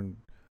born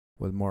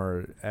with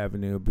more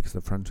avenue because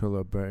the frontal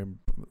lobe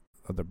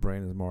of the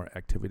brain is more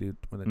activity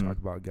when they talk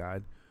about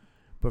God.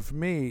 But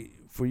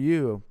for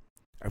you,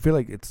 I feel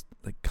like it's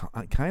like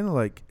kind of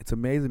like it's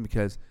amazing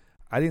because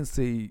I didn't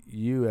see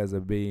you as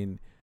being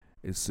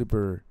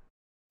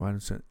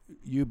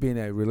you being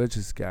a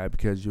religious guy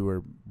because you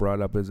were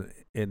brought up as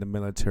in the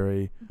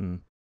military.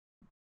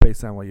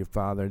 Based on what your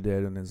father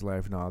did in his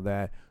life and all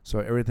that. So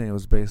everything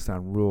was based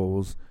on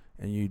rules,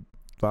 and you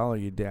follow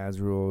your dad's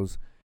rules.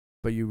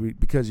 but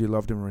because you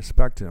loved him and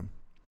respected him.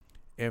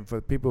 And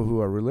for people who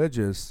are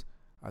religious,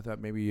 I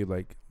thought maybe you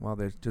like, well,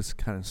 they're just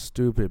kind of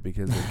stupid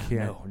because they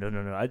can't.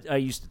 No.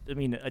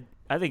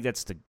 I think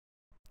that's the.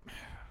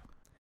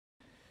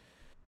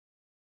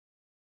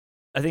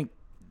 I think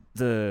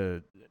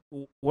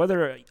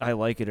whether I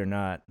like it or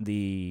not,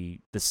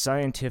 the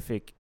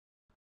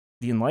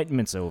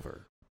Enlightenment's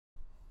over.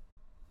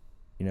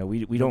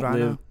 We don't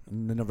live.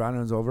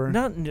 Nirvana is over.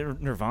 Not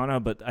Nirvana,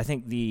 but I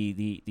think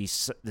the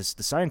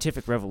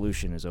scientific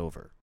revolution is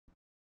over.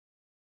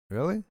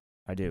 Really?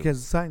 I do.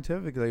 Because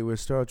scientifically, we're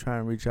still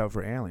trying to reach out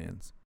for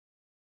aliens.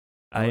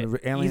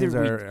 Aliens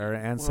are our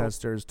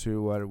ancestors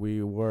to what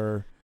we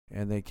were,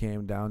 and they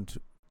came down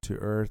to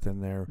Earth,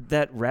 and they're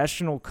that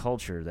rational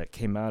culture that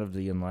came out of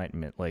the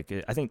Enlightenment. Like,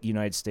 I think the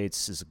United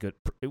States is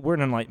we're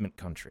an Enlightenment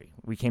country.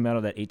 We came out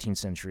of that 18th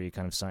century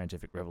kind of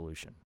scientific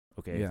revolution.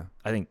 Okay. Yeah.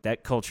 I think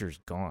that culture's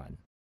gone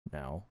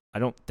now. I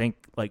don't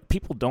think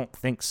people don't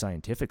think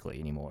scientifically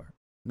anymore.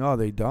 No,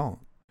 they don't.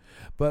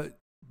 But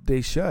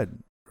they should,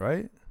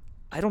 right?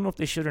 I don't know if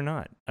they should or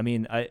not. I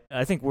mean, I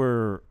think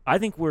we're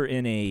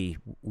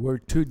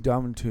too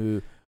dumb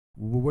to.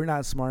 We're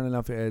not smart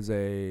enough as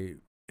a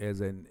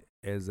sapien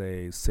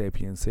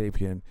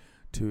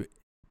to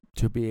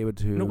be able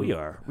to. No, we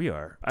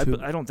are.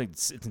 I don't think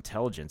it's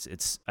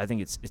intelligence. I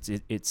think it's. But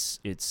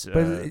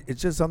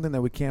it's just something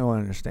that we can't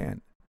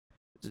understand.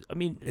 I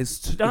mean,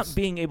 it's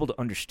being able to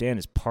understand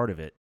is part of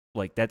it.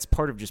 Like, that's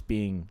part of just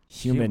being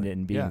human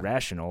and being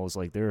rational. Is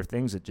like, there are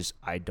things that just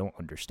I don't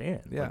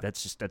understand. Yeah, like,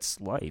 that's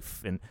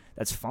life, and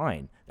that's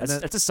fine.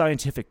 That's a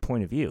scientific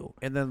point of view.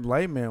 And then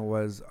enlightenment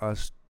was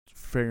us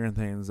figuring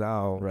things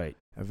out, right?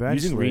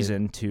 Eventually,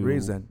 using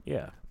reason.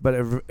 Yeah, but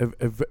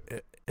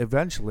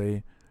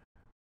eventually,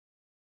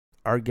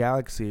 our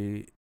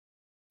galaxy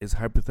is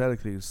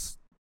hypothetically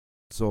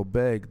so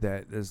big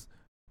that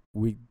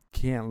we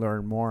can't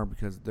learn more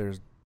because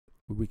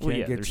we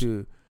can't get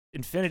to.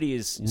 Infinity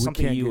is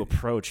something you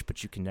approach,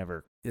 but you can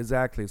never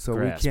exactly. So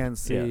grasp. We can't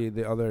see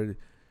the other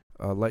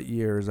light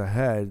years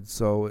ahead.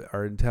 So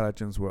our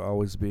intelligence will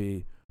always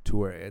be to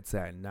where it's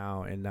at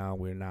now, and now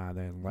we're not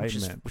in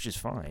enlightenment, which is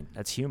fine.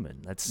 That's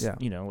human. That's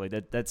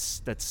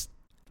that's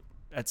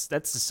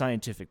the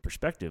scientific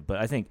perspective. But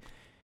I think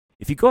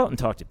if you go out and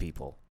talk to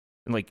people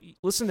and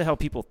listen to how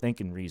people think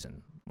and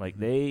reason,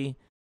 they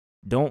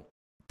don't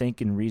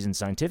think and reason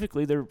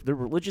scientifically. They're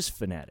religious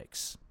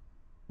fanatics.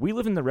 We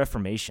live in the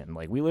Reformation.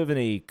 We live in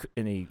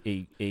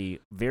a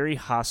very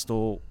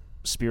hostile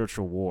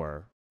spiritual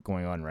war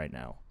going on right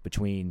now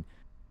between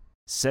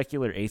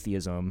secular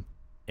atheism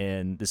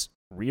and this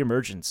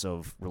reemergence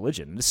of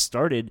religion. This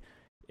started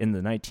in the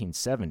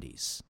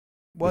 1970s.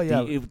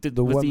 Well, with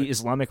the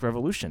Islamic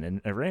Revolution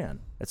in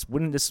Iran. That's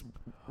when this.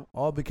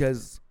 All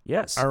because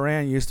yes,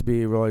 Iran used to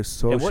be really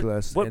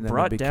socialist. What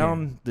brought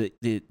down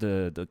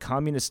the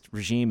communist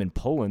regime in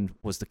Poland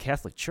was the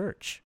Catholic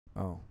Church.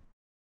 Oh.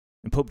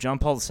 And Pope John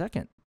Paul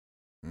II.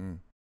 Mm.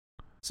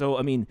 So,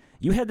 I mean,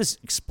 you had this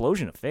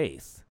explosion of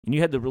faith, and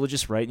you had the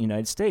religious right in the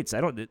United States.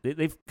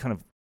 They've kind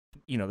of,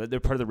 they're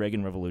part of the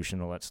Reagan Revolution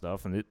and all that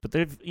stuff, but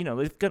they're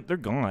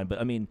gone. But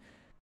I mean,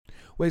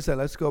 wait a second,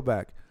 let's go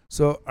back.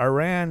 So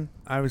Iran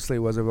obviously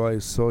was a really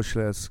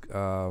socialist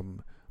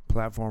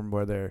platform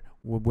where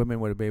women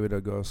would be able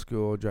to go to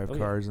school, drive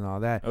cars, and all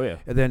that. Oh yeah.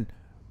 And then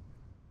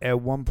at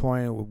one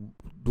point,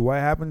 what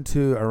happened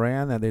to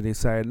Iran that they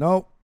decided,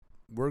 nope,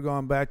 we're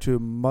going back to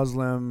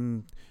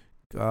Muslim,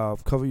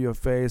 cover your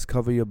face,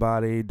 cover your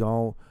body,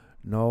 no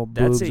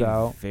boobs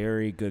out. That's a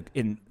very good.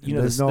 And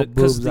there's no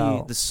boobs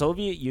out. The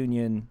Soviet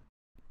Union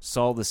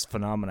saw this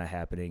phenomena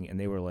happening, and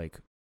they were like,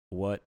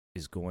 "What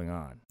is going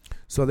on?"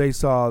 So they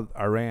saw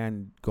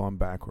Iran going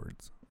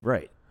backwards.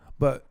 Right.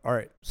 But all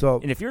right. So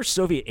and if you're a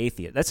Soviet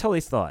atheist, that's how they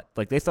thought.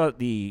 They thought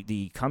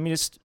the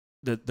communist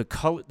the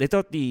color. They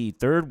thought the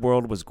third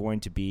world was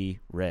going to be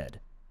red,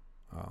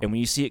 and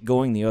when you see it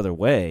going the other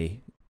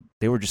way.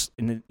 They were just,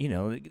 and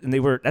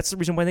that's the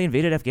reason why they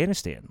invaded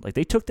Afghanistan.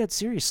 They took that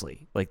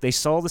seriously. They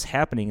saw this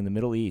happening in the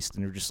Middle East,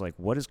 and they're just like,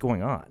 what is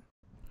going on?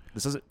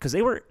 This is because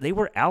they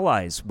were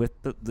allies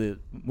with the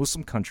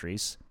Muslim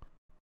countries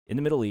in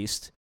the Middle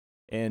East,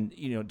 and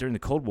during the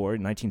Cold War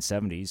in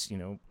 1970s,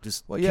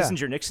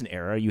 Kissinger-Nixon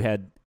era, you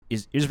had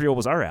Israel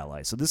was our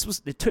ally. So this was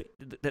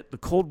the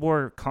Cold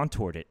War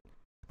contoured it,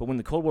 but when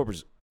the Cold War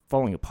was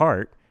falling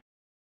apart,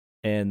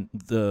 and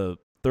the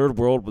third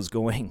world was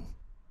going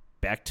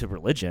back to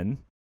religion,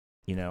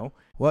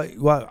 Well, I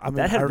mean,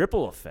 that had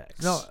ripple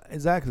effects. No,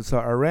 exactly. So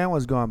Iran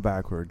was going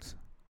backwards.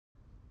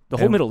 The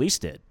whole Middle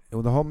East did.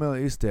 The whole Middle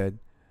East did,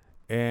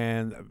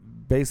 and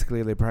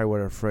basically they probably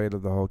were afraid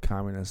of the whole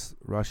communist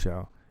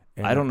Russia.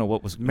 And I don't know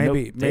what was.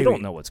 Maybe they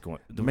don't know what's going.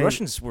 The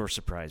Russians were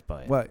surprised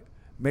by it. What?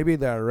 Maybe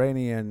the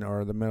Iranian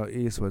or the Middle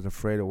East was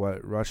afraid of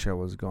what Russia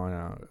was going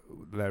on.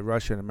 That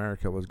Russia and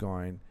America was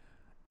going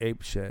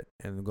ape shit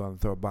and going to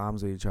throw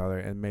bombs at each other,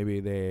 and maybe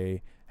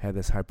they had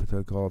this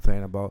hypothetical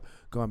thing about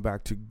going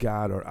back to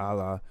God or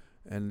Allah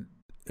and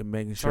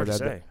making sure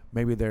that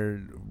maybe they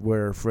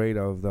were afraid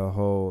of the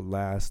whole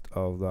last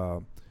of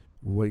the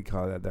what do you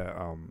call that?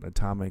 The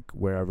atomic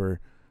wherever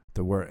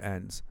the word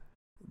ends.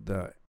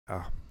 The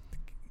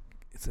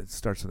it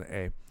starts with an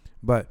A,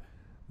 but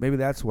maybe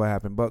that's what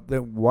happened. But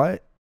then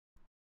what?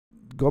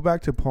 Go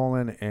back to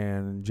Poland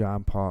and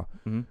John Paul.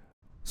 Mm-hmm.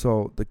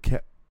 So the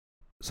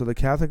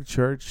Catholic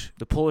Church,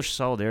 the Polish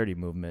Solidarity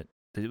Movement,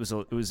 it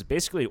was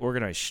basically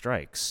organized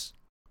strikes.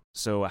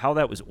 So how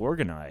that was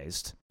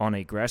organized on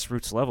a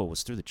grassroots level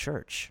was through the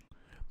church.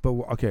 But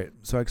okay,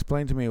 so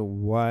explain to me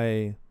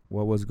what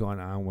was going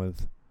on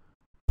with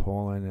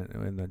Poland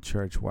and the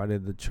church. Why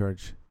did the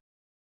church?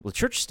 Well, the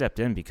church stepped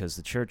in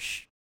because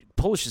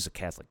Polish is a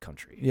Catholic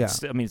country. Yeah.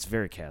 It's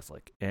very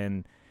Catholic.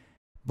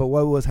 But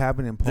what was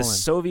happening in Poland?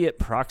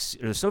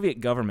 The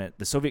Soviet government,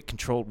 the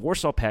Soviet-controlled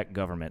Warsaw Pact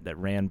government that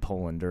ran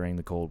Poland during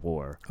the Cold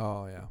War.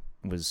 Oh, yeah.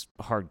 Was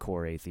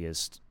hardcore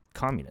atheist,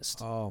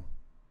 communist. Oh.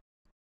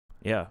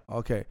 Yeah.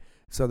 Okay.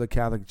 So the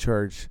Catholic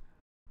Church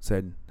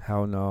said,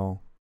 hell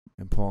no,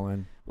 in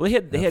Poland. Well, they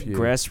had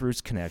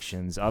grassroots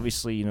connections.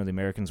 Obviously, the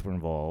Americans were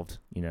involved,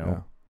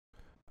 Yeah.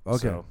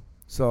 Okay.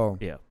 So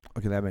yeah.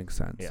 Okay, that makes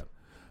sense. Yeah.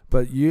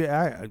 But you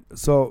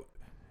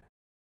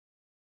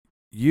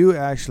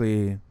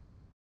actually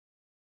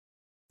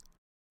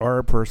are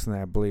a person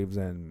that believes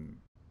in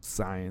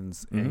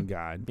science and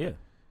God. Yeah.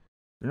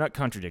 They're not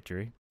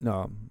contradictory.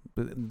 No,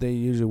 but they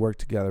usually work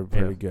together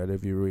very good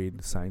if you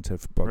read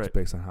scientific books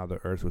based on how the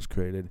earth was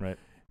created. Right.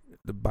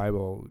 The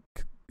Bible,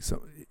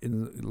 so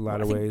in a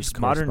lot of ways,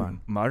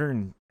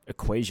 modern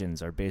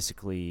equations are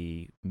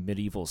basically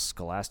medieval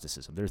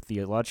scholasticism. They're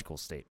theological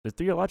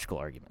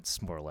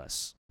arguments, more or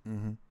less.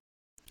 Mm-hmm.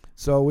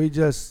 So we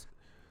just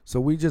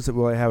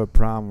really have a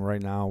problem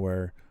right now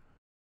where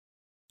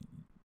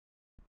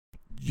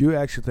you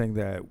actually think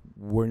that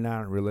we're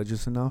not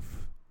religious enough.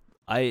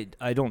 I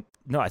don't.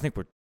 No, I think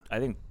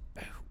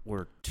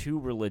we're too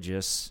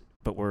religious,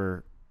 but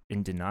we're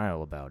in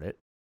denial about it.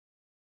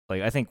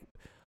 Like, I think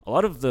a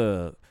lot of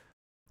the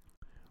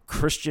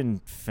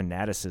Christian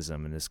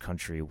fanaticism in this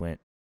country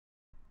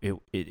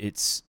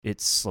it's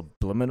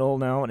subliminal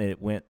now,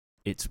 and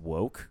it's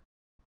woke.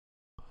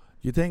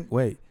 You think?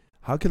 Wait,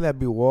 how can that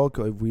be woke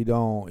if we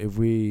don't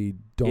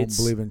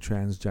believe in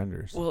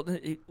transgenders? Well,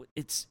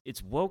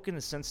 it's woke in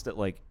the sense that,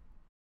 like,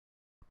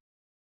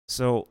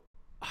 so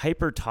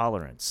hyper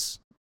tolerance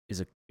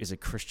is a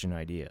Christian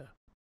idea.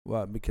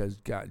 Well, because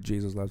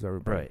Jesus loves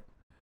everybody. Right.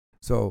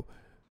 So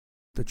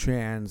the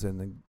trans and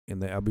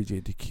the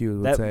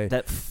LGBTQ would say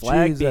that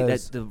flag,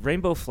 the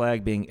rainbow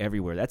flag being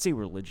everywhere. That's a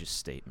religious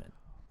statement.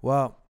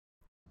 Well,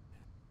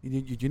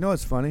 you know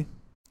what's funny?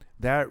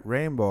 That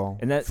rainbow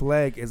and that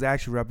flag is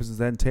actually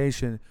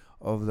representation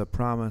of the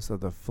promise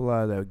of the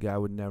flood, that God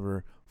would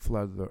never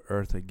flood the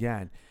earth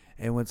again.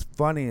 And what's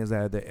funny is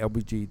that the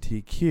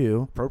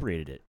LGBTQ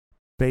appropriated it,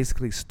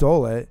 basically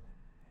stole it,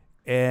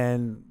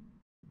 and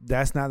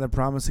that's not the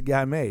promise that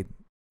God made.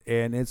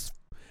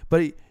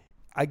 But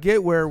I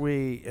get where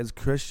we as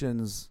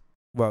Christians,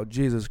 well,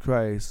 Jesus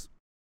Christ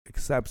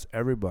accepts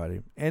everybody,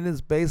 and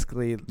it's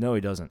basically no,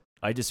 he doesn't.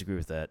 I disagree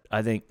with that.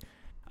 I think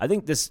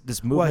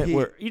this movement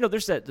where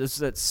there's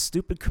that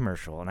stupid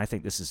commercial, and I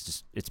think this is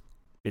just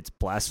it's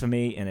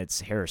blasphemy and it's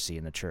heresy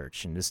in the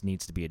church, and this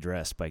needs to be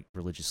addressed by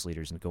religious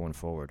leaders and going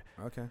forward.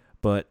 Okay.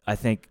 But I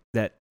think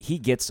that he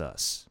gets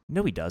us.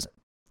 No, he doesn't.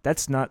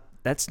 That's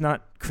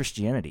not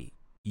Christianity.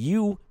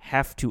 You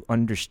have to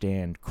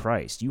understand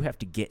Christ. You have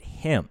to get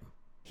him.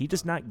 He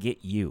does not get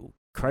you.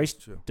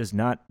 Christ does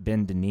not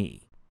bend a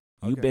knee.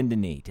 You bend a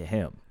knee to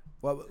him.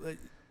 Well,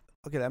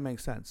 okay, that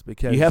makes sense,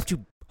 because you have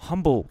to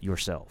humble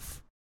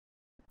yourself.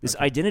 This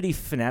identity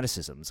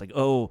fanaticism. It's like,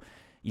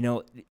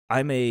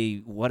 I'm a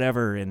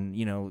whatever,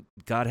 and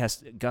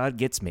God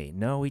gets me.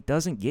 No, he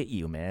doesn't get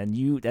you,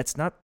 man. That's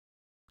not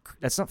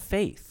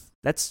faith.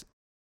 That's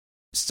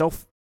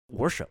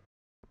self-worship.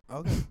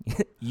 Okay.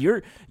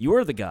 You're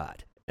the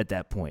God at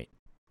that point.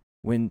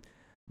 When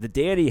the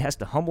deity has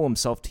to humble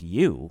himself to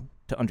you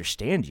to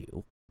understand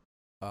you.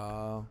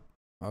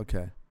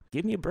 Okay.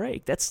 Give me a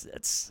break.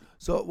 That's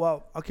so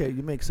well. Okay,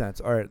 you make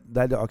sense. All right.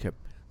 Okay.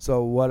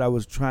 So what I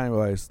was trying to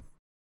realize,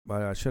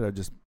 but I should have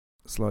just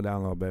slowed down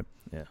a little bit.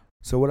 Yeah.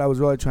 So what I was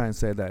really trying to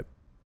say that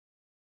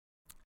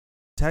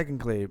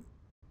technically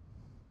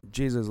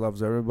Jesus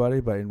loves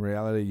everybody, but in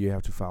reality you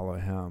have to follow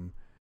him.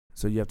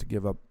 So you have to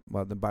give up.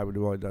 Well, the Bible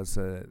really does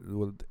say,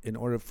 in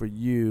order for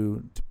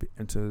you to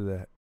enter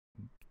the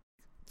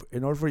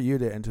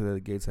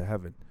gates of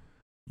heaven,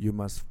 you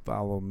must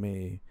follow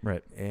me,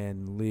 right,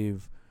 and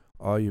leave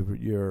all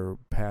your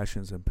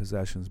passions and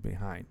possessions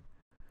behind.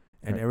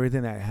 And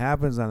everything that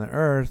happens on the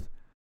earth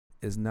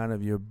is none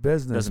of your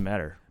business. Doesn't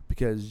matter,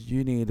 because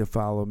you need to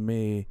follow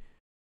me.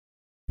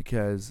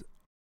 Because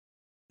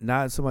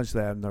not so much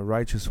that I'm the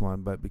righteous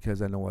one, but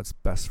because I know what's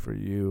best for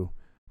you,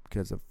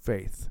 because of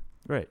faith.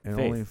 Right. And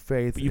only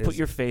faith. You put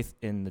your faith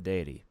in the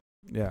deity.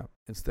 Yeah.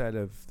 Instead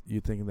of you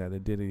thinking that the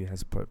deity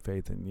has put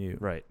faith in you.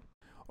 Right.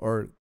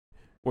 Or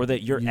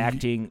that you're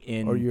acting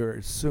in. Or you're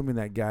assuming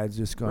that God's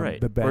just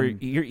going to bend. Or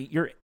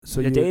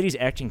the deity's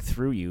acting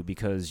through you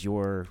because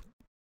you're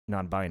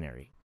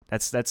non-binary.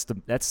 That's the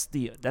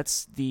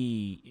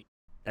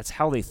that's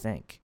how they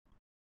think.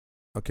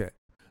 Okay.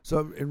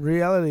 So in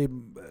reality,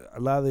 a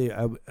lot of the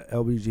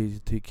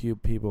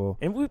LGBTQ people,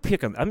 And we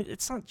pick them. I mean,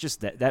 it's not just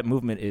that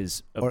movement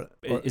is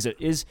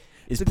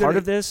it's part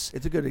of this.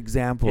 It's a good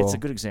example. It's a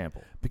good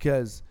example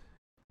because,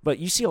 but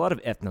you see a lot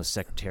of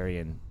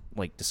ethno-sectarian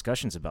like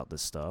discussions about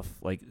this stuff.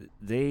 Like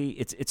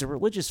it's a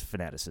religious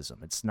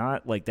fanaticism. It's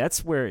not like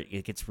that's where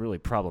it gets really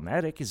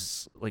problematic.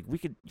 Is like you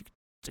could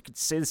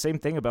say the same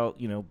thing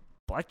about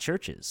black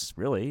churches.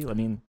 Really, I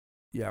mean,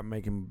 yeah,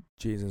 making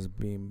Jesus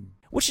beam.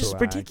 Which is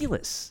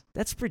ridiculous.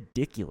 That's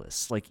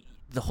ridiculous. Like,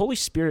 the Holy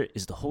Spirit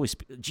is the Holy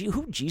Spirit.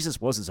 Who Jesus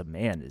was as a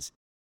man is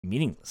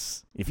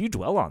meaningless. If you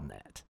dwell on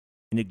that,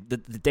 and the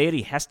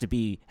deity has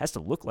to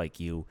look like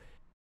you,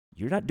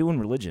 you're not doing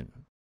religion.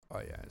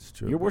 Oh, yeah, it's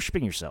true. You're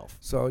worshiping yourself.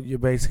 So you're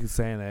basically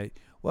saying that,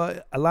 well,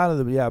 a lot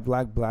of the,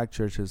 black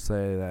churches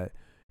say that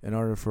in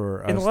order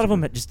for us and a lot of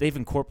them, they've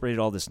incorporated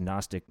all this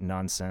Gnostic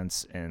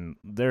nonsense, and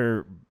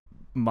they're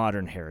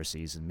modern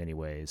heresies in many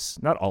ways.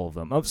 Not all of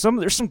them.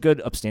 There's some good,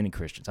 upstanding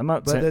Christians. I'm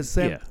not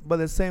saying. But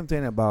the same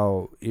thing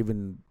about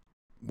even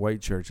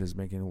white churches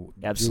making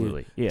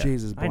absolutely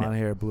Jesus blonde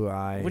hair, blue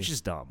eye, which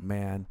is dumb,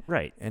 man.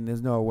 Right. And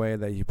there's no way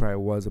that he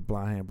probably was a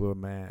blonde hair, blue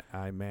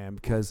eye man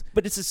because.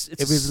 But it's if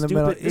he's in the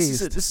Middle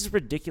East, this is a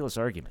ridiculous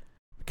argument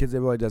because it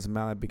really doesn't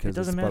matter because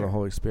it's about the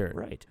Holy Spirit.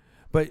 Right.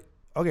 But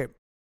okay,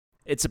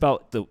 it's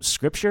about the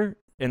Scripture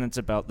and it's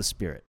about the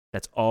Spirit.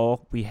 That's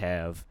all we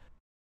have.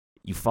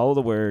 You follow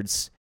the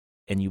words,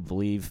 and you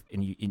believe,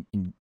 and you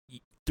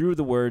through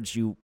the words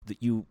you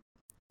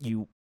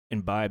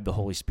imbibe the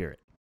Holy Spirit.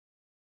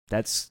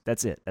 That's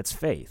it. That's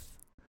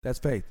faith. That's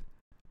faith.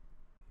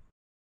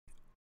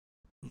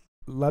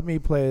 Let me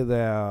play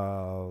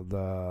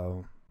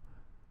the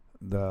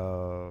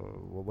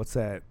what's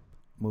that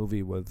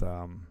movie with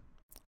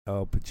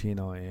Al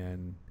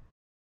Pacino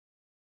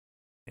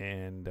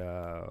and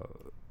oh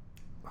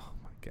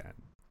my God,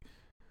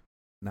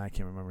 now I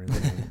can't remember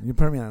his name. You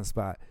put me on the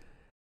spot.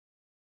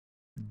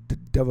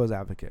 Devil's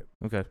Advocate.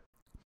 Okay.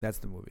 That's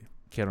the movie.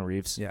 Keanu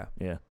Reeves. Yeah.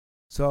 Yeah.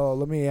 So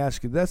let me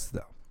ask you this,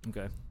 though.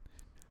 Okay.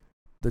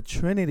 The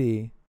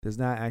Trinity does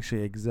not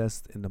actually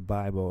exist in the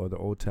Bible or the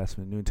Old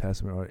Testament, New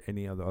Testament, or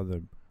any of the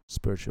other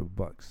spiritual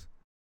books.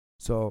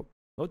 So.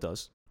 Oh, it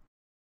does.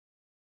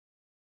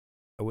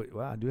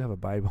 I do have a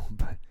Bible,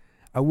 but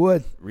I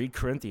would. Read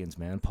Corinthians,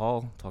 man.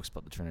 Paul talks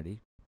about the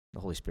Trinity, the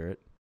Holy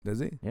Spirit. Does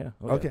he? Yeah.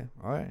 Okay.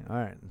 All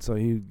right. So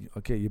you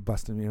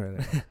busted me right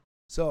there.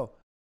 So.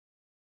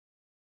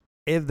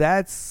 If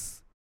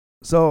that's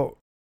so,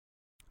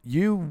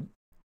 you.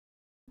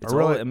 It's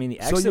really, I mean, the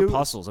Acts of the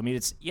Apostles. I mean,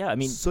 it's I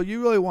mean. So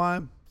you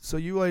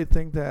really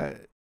think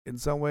that in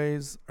some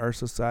ways our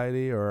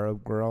society or our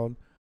world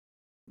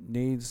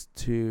needs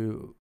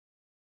to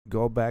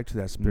go back to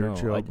that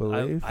spiritual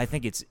belief? I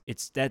think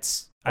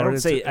that's. I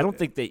don't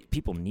think that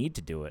people need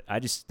to do it. I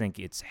just think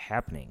it's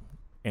happening,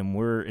 and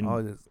we're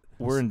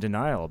in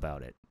denial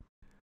about it.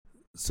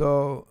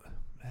 So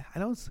I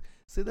don't.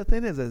 See, the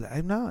thing is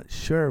I'm not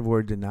sure if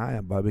we're denying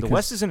about it. The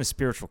West is in a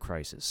spiritual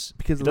crisis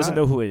because it doesn't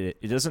know who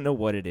it doesn't know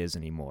what it is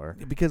anymore.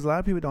 Because a lot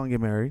of people don't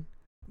get married.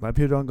 A lot of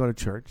people don't go to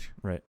church.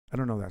 Right. I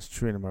don't know if that's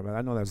true anymore, but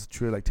I know that's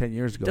true like 10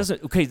 years ago.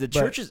 The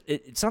churches,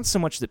 it's not so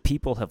much that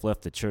people have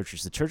left the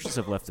churches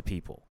have left the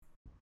people.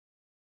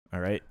 All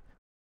right?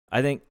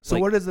 I think. So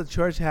what does the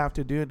church have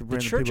to do to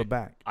bring the people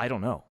back? I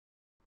don't know.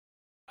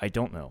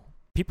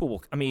 People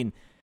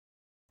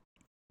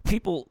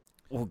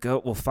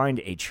will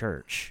find a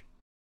church.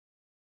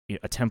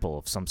 A temple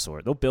of some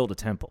sort. They'll build a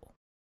temple,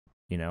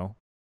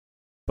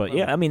 But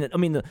I mean,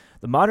 the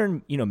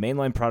modern,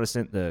 mainline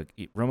Protestant, the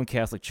Roman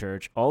Catholic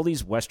Church, all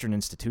these Western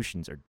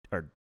institutions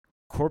are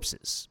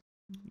corpses,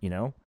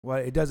 Well,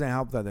 it doesn't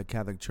help that the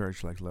Catholic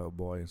Church likes little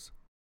boys.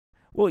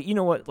 Well, you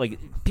know what? Like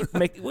people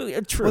make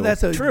true. Well,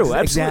 that's a true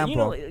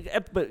example.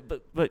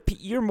 But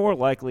you're more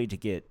likely to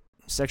get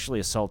sexually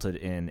assaulted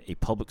in a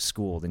public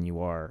school than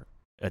you are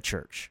a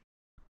church.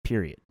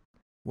 Period.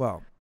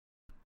 Well.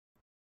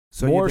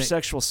 So more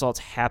sexual assaults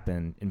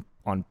happen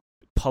on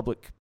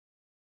public,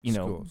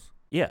 schools.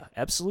 Yeah,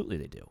 absolutely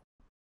they do.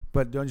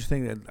 But don't you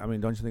think that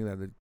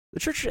the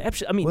church?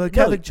 The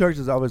Catholic Church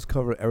has always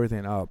covered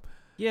everything up.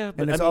 Yeah,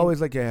 but and it's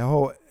always like a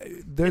whole.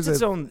 There's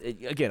its own.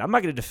 Again, I'm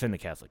not going to defend the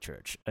Catholic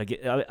Church.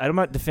 I'm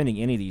not defending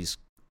any of these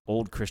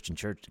old Christian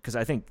churches because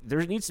I think there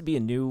needs to be a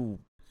new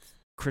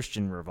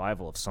Christian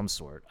revival of some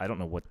sort. I don't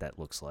know what that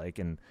looks like,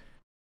 and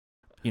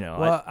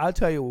Well, I'll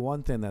tell you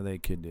one thing that they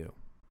could do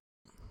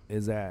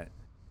is that.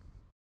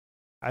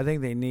 I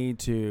think they need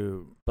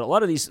to. But a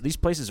lot of these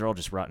places are all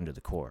just rotten to the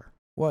core.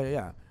 Well,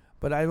 yeah.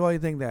 But I really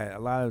think that a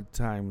lot of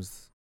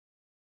times,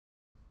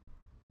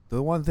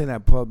 the one thing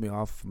that pulled me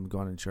off from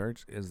going to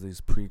church is these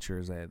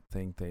preachers that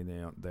think they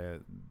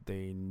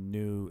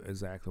knew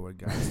exactly what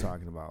God was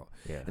talking about.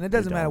 Yeah, and it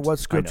doesn't matter what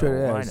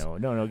scripture it is. I know.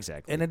 No,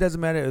 exactly. And it doesn't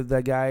matter if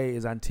that guy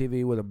is on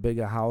TV with a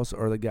bigger house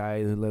or the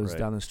guy who lives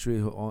down the street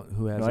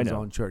who has his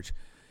own church.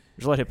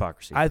 There's a lot of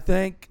hypocrisy. I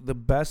think the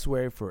best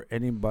way for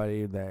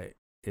anybody that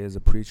is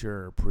a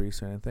preacher or a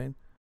priest or anything,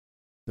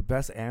 the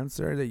best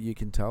answer that you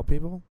can tell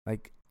people,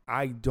 like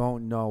I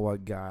don't know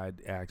what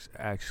God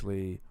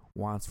actually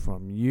wants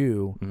from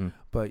you,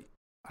 but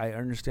I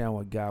understand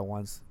what God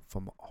wants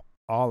from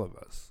all of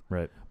us.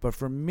 Right. But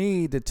for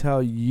me to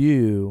tell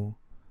you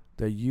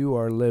that you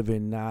are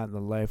living not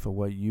the life of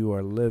what you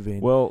are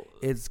living, well,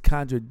 it's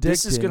contradicting.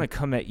 This is going to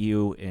come at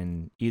you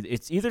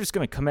it's either it's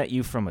going to come at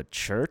you from a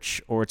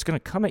church or it's going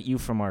to come at you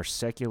from our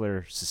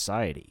secular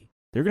society.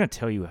 They're going to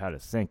tell you how to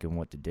think and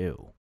what to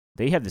do.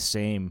 They have the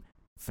same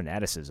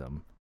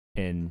fanaticism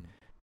and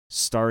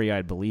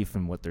starry-eyed belief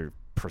in what they're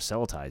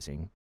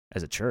proselytizing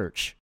as a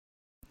church.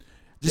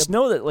 Just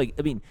know that, like,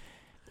 I mean,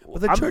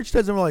 but the church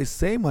doesn't really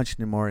say much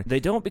anymore. They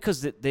don't,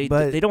 because they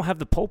don't have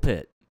the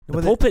pulpit.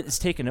 The pulpit is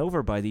taken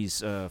over by these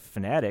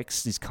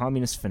fanatics, these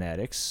communist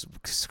fanatics.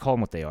 Call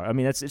them what they are. I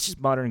mean, it's just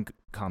modern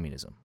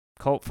communism.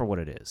 Call it for what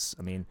it is.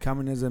 I mean,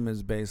 communism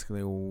is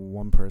basically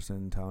one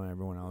person telling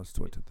everyone else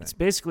what to think. It's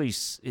basically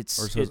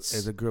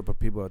it's a group of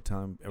people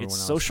telling everyone else.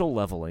 It's social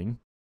leveling,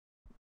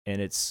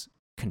 and it's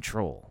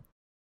control,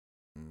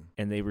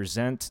 and they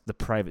resent the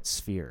private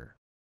sphere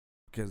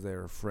because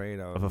they're afraid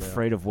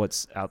of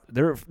what's out.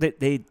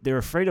 They're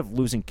afraid of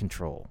losing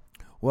control.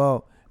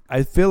 Well,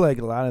 I feel like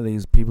a lot of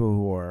these people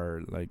who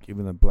are like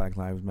even the Black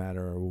Lives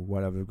Matter or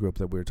whatever group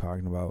that we were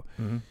talking about,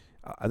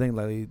 I think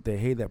like they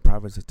hate that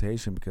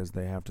privatization because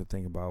they have to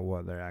think about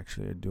what they're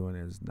actually doing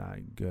is not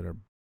good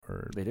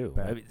or they do.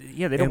 bad. I mean,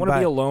 yeah, they don't want to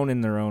be alone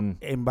in their own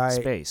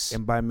space.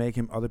 And by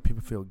making other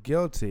people feel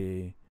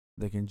guilty,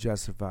 they can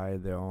justify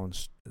their own.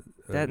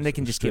 And they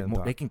can just get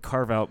more. They can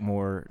carve out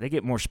more. They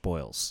get more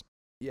spoils.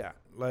 Yeah,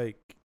 like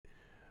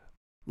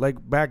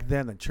back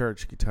then, the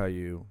church could tell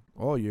you,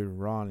 "Oh, you're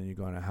wrong and you're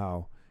going to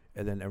hell."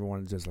 And then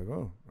everyone's just like,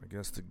 oh, I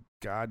guess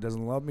God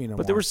doesn't love me no more.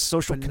 But there was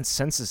social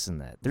consensus in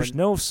that. There's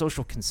no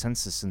social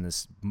consensus in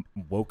this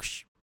woke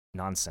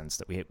nonsense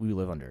that we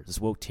live under,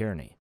 this woke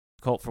tyranny.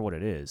 Call it for what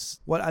it is.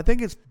 Well, I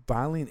think it's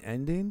finally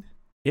ending.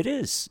 It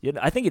is.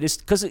 I think it is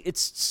because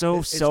it's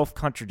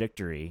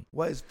self-contradictory.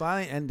 Well, it's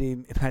finally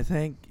ending, and I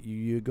think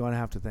you're going to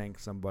have to thank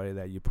somebody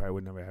that you probably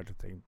would never have to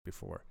thank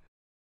before.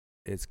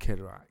 It's Kid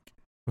Rock.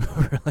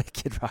 Really,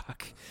 Kid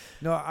Rock?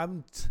 No,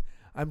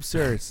 I'm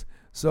serious.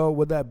 So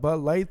with that Bud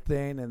Light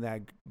thing and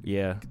that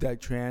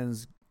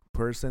trans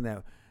person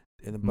that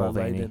in the Bud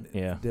Light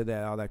did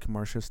that all that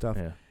commercial stuff,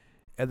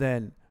 and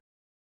then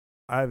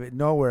out of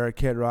nowhere,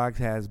 Kid Rock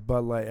has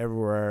Bud Light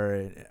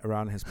everywhere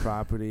around his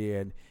property,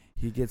 and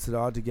he gets it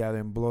all together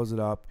and blows it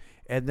up,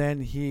 and then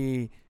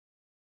he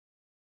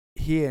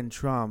and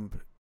Trump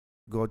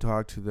go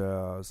talk to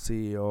the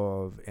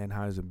CEO of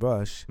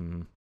Anheuser-Busch,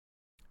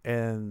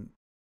 and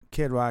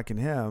Kid Rock and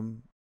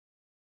him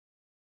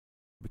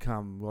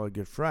become really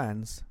good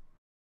friends,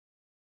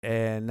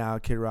 and now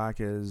Kid Rock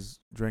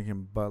is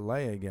drinking Bud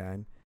Light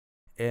again,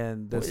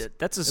 and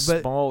that's a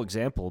small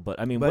example, but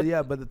I mean, but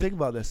the thing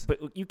about this, but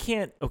you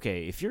can't.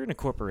 Okay, if you're in a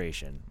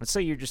corporation, let's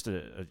say you're just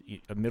a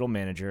middle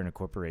manager in a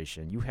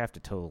corporation, you have to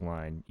toe the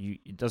line.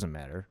 It doesn't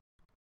matter.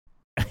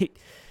 I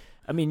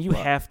mean, you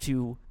have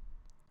to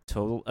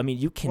toe. I mean,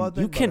 you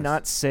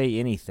cannot say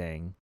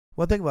anything.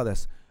 Well, think about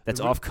this. That's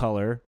off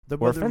color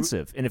or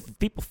offensive. And if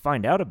people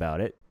find out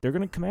about it, they're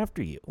going to come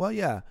after you. Well,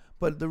 yeah.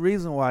 But the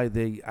reason why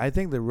I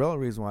think the real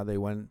reason why they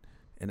went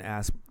and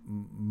asked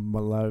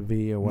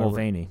Mulvaney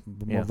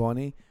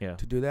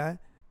to do that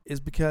is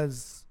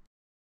because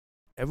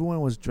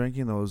everyone was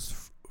drinking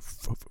those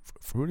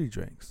fruity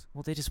drinks.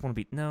 Well, they just want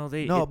to be,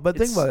 but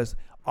think about this.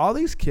 All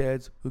these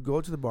kids who go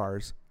to the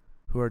bars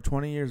who are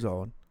 20 years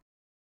old,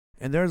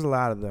 and there's a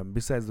lot of them,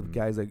 besides the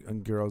guys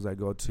and girls that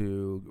go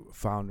to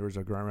Founders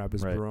or Grand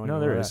Rapids Brewing. No,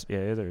 there is.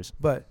 Yeah, there is.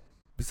 But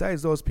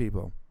besides those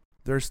people,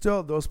 there's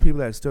still those people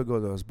that still go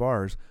to those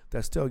bars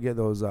that still get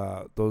those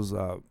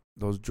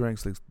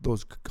drinks, like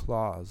those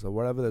claws or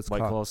whatever that's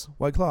called.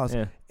 White Claws.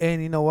 Yeah.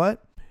 And you know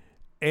what?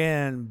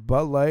 And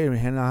Bud Light and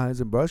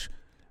Anheuser-Busch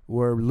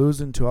were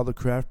losing to other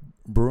craft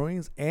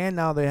brewings, and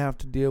now they have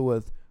to deal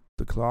with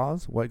the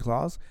White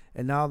Claws,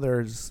 and now they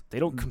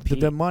don't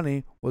compete. The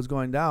money was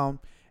going down.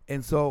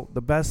 And so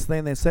the best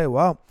thing they say,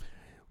 well,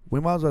 we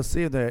might as well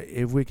see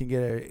if we can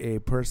get a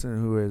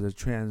person who is a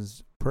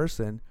trans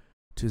person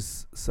to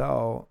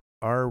sell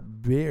our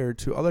beer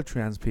to other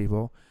trans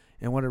people.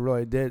 And what it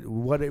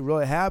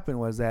really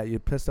happened was that you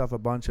pissed off a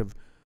bunch of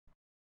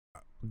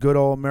good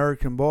old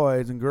American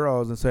boys and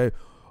girls and say,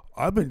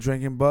 I've been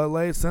drinking Bud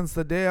Light since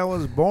the day I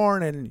was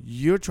born, and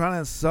you're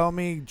trying to sell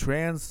me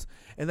trans.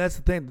 And that's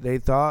the thing. They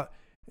thought,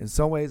 in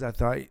some ways, I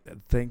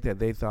think that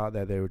they thought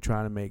that they were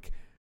trying to make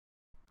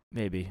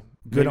Maybe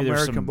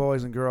American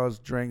boys and girls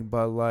drink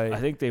Bud Light.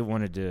 I think they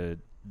wanted to.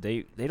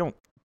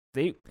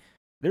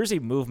 There's a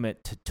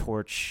movement to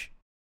torch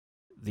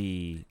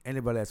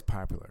anybody that's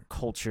popular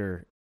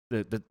culture,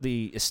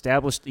 the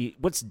established,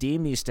 what's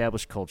deemed the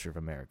established culture of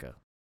America.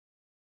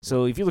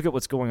 So if you look at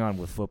what's going on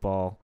with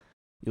football,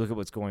 you look at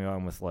what's going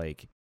on with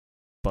like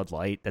Bud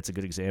Light. That's a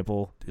good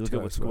example. You look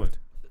at what's going.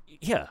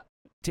 Yeah,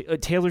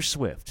 Taylor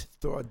Swift.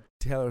 Throw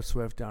Taylor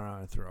Swift down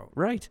on her throat.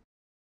 Right.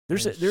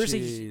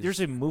 There's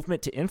a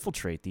movement to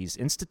infiltrate these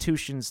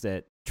institutions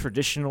that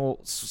traditional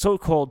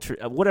so-called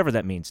whatever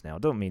that means now. I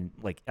don't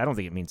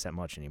think it means that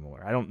much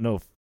anymore. I don't know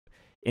if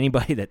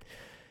anybody that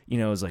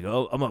is like,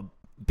 oh, I'm a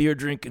beer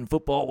drinking,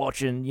 football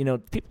watching.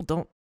 People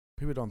don't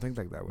think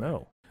like that way.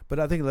 No. But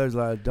I think there's a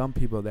lot of dumb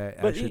people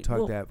that actually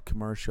talk that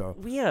commercial.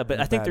 Yeah, but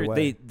I think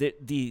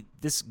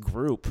this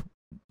group,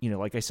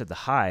 like I said, the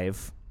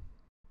Hive,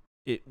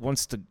 it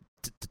wants to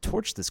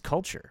torch this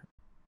culture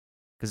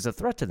because it's a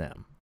threat to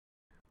them.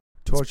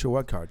 Torture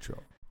what culture?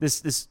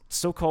 This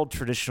so-called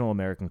traditional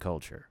American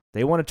culture.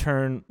 They want to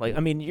turn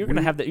you're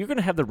gonna have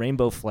the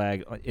rainbow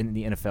flag in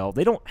the NFL.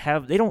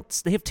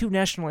 They have two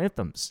national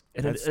anthems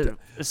in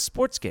a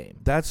sports game.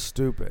 That's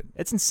stupid.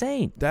 It's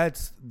insane.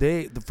 That's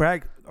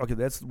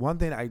one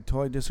thing I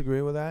totally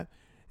disagree with. That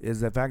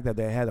is the fact that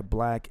they had a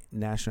black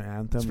national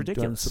anthem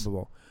during the Super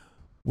Bowl.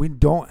 We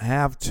don't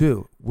have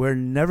to. We're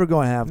never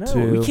going to have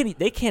to.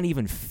 They can't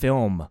even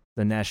film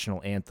the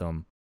national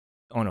anthem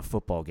on a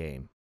football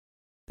game.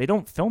 They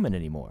don't film it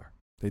anymore.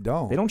 They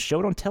don't. They don't show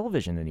it on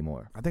television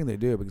anymore. I think they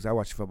do because I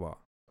watch football.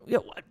 Yeah,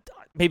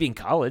 maybe in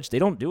college they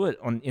don't do it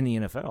in the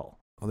NFL.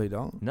 Oh, they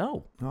don't?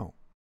 No.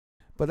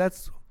 But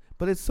it's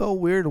so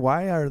weird.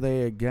 Why are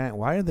they against?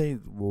 Why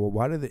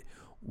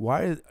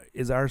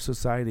is our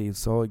society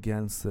so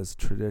against this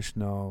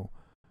traditional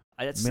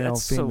male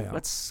female?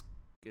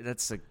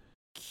 That's a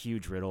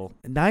huge riddle.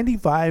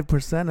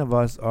 95% of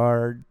us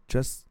are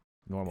just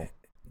normal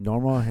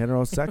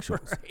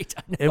heterosexuals, right,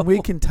 I know. And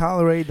we can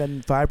tolerate the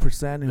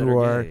 5% who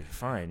are gay.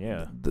 Fine,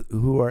 yeah,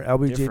 who are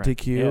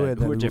LGBTQ,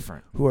 and who are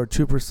different, who are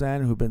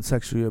 2% who've been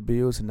sexually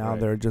abused, and now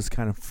they're just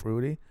kind of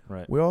fruity.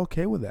 Right, we're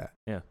okay with that.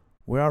 Yeah,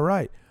 we're all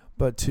right.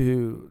 But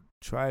to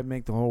try and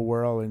make the whole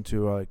world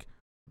into like,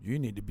 you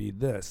need to be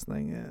this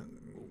thing,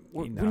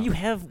 when you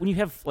have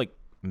like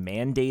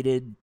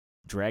mandated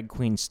drag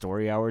queen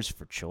story hours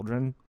for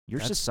children,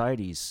 that's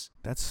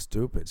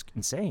stupid. It's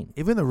insane.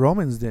 Even the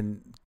Romans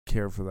didn't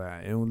care for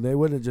that, and they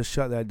would have just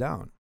shut that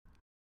down.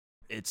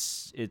 And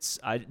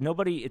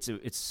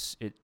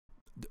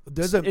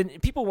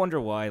people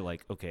wonder why,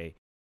 like, okay,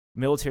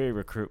 military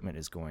recruitment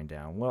is going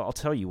down. Well, I'll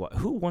tell you what,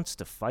 who wants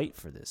to fight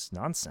for this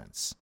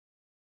nonsense?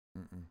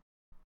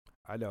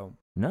 I don't.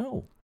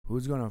 No.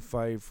 Who's going to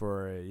fight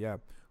for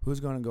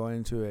who's going to go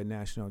into a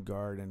National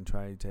Guard and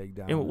try to take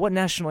down? And what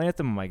national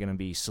anthem am I going to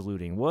be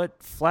saluting?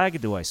 What flag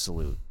do I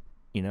salute?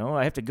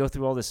 I have to go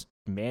through all this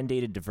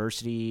mandated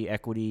diversity,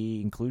 equity,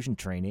 inclusion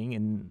training,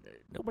 and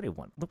nobody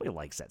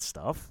likes that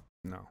stuff.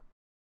 No,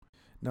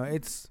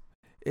 it's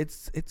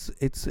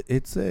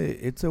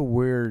a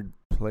weird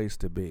place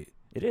to be.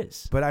 It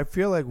is. But I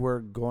feel like we're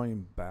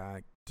going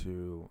back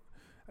to.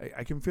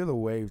 I can feel the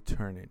wave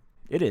turning.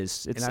 It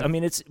is.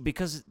 It's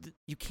because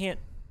you can't.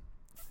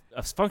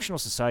 A functional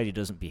society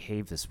doesn't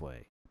behave this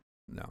way.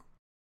 No.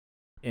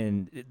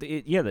 And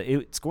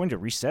it's going to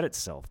reset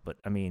itself. But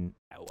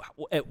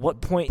at what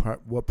point?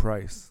 What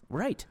price?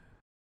 Right.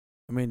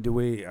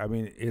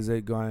 Is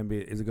it going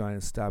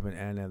to stop and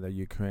end at the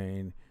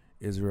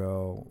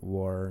Ukraine-Israel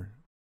war,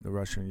 the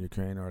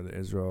Russian-Ukraine, or the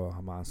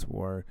Israel-Hamas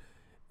war?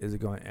 Is it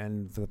going to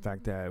end for the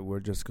fact that we're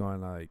just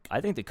going like? I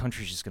think the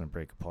country's just going to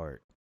break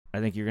apart. I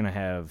think you're going to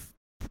have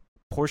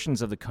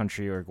portions of the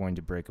country are going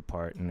to break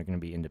apart, and they're going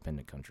to be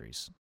independent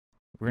countries.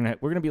 We're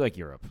going to be like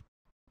Europe.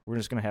 We're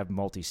just going to have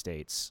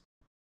multi-states.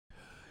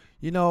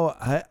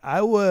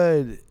 I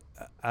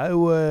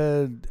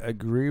would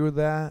agree with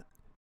that,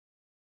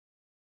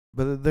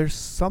 but there's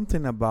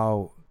something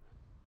about.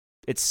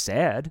 It's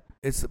sad.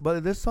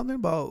 But there's something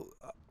about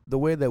the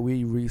way that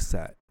we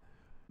reset.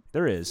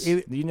 There is.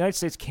 The United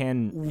States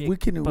can.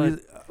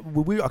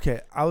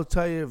 Okay, I'll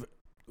tell you.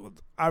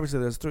 Obviously,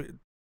 there's three.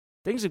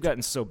 Things have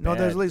gotten so bad. No,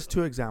 there's at least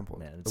two examples.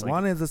 Man,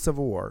 one is the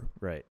Civil War.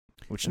 Right.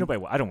 Which I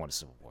don't want a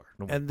Civil War.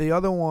 Nobody. And the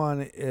other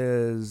one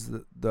is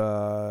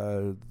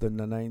the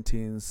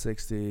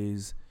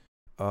 1960s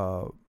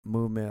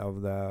movement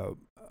of the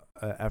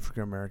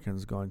African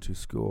Americans going to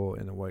school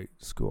in a white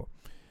school.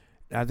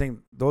 And I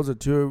think those are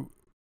two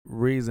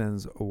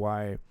reasons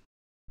why,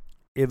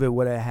 if it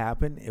would have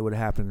happened, it would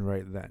have happened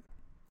right then.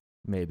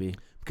 Maybe.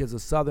 Because the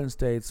southern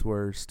states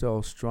were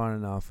still strong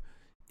enough,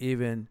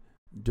 even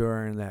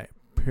during that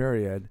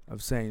period,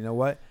 of saying, you know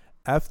what?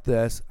 F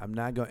this. I'm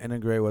not going to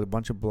integrate with a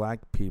bunch of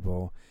black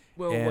people.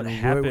 Well, and what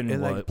happened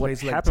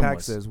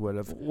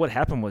what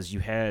happened was you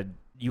had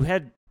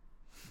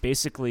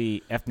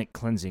basically ethnic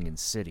cleansing in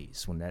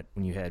cities when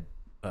you had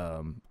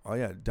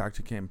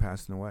Dr. King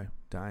passing away,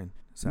 dying,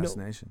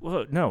 assassination.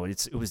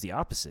 It was the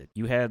opposite.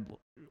 You had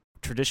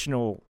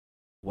traditional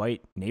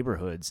white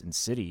neighborhoods and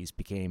cities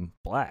became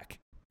black.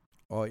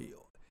 Oh,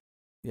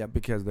 yeah,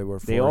 because they were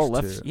forced They all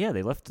left. Yeah,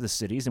 they left the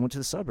cities and went to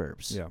the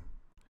suburbs. Yeah,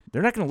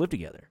 they're not going to live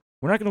together.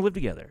 We're not going to live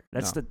together.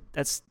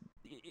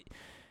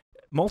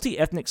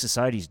 Multi-ethnic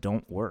societies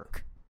don't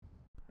work.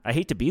 I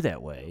hate to be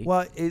that way.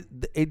 Well,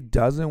 it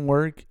doesn't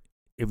work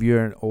if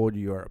you're in old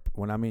Europe.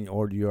 When I mean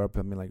old Europe,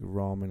 I mean like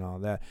Rome and all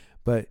that.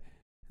 But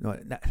no,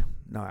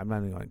 I'm not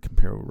even going to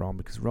compare with Rome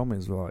because Rome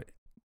is like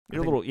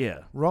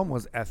Rome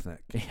was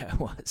ethnic. Yeah, it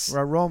was.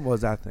 Rome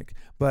was ethnic,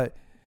 but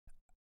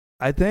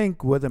I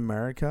think with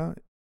America,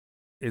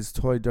 it's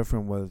totally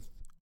different with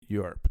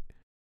Europe.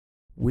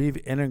 We've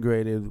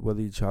integrated with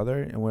each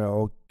other, and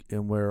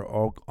we're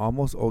all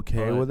almost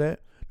okay with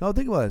it. No,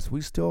 think about this.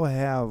 You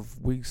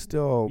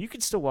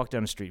can still walk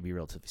down the street and be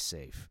relatively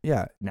safe.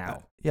 Yeah.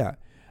 Now. Yeah.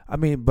 I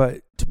mean,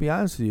 but to be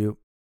honest with you,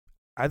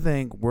 I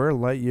think we're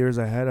light years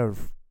ahead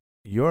of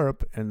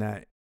Europe in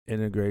that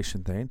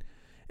integration thing.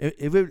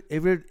 If it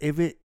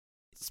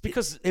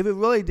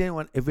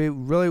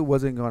really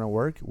wasn't going to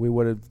work,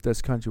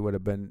 this country would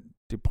have been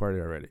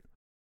departed already.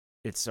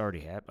 It's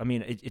already happened. I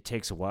mean, it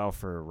takes a while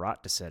for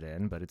rot to set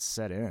in, but it's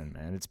set in,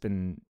 man.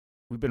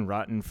 We've been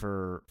rotten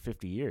for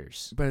 50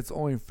 years. But it's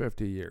only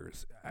 50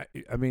 years.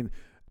 I mean,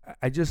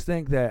 I just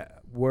think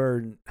that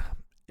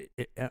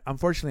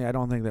unfortunately, I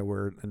don't think that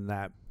we're in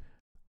that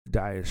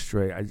dire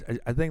straight.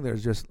 I think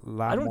there's just a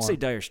lot more. I don't say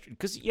dire straight,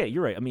 because, yeah,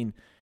 you're right. I mean,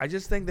 I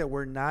just think that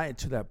we're not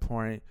to that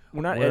point.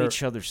 We're not at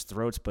each other's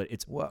throats, but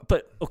it's.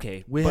 But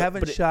okay, we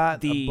haven't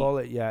shot a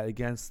bullet yet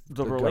against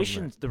the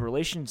relations. The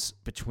relations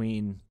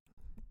between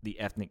the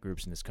ethnic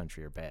groups in this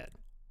country are bad.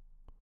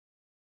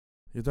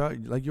 You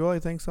really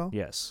think so?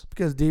 Yes.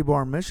 Because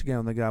Dearborn,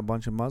 Michigan, they got a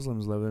bunch of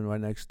Muslims living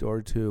right next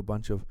door to a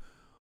bunch of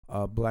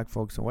black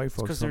folks and white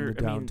folks from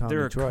downtown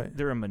Detroit.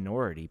 They're a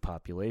minority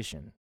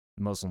population,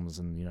 Muslims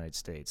in the United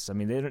States. I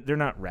mean, they're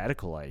not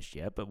radicalized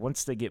yet, but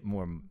once they get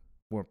more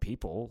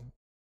people,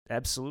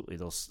 absolutely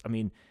they'll. I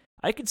mean,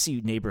 I could see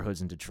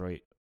neighborhoods in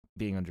Detroit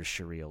being under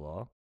Sharia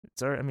law.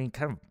 It's already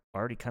kind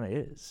of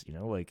is,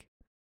 like.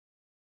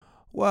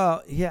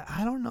 Well, yeah,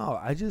 I don't know.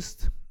 I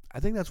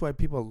think that's why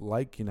people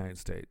like United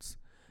States.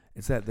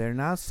 It's that they're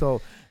not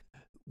so.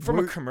 From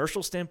a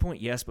commercial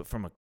standpoint, yes, but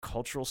from a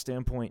cultural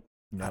standpoint,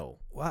 no.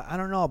 I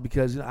don't know,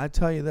 because I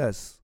tell you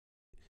this,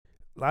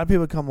 a lot of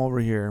people come over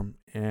here,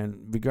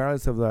 and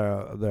regardless of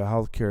the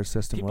healthcare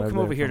system, people come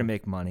over here to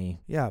make money.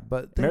 Yeah,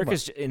 but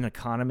America's an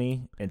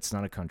economy; it's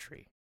not a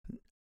country.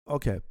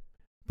 Okay,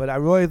 but I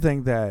really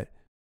think that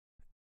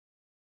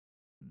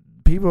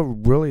people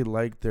really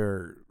like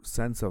their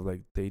sense of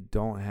they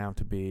don't have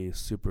to be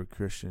super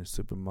Christian,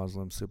 super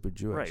Muslim, super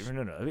Jewish. Right?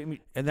 No. I mean,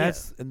 and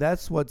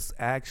that's what's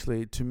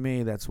actually, to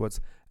me, that's what's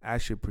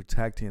actually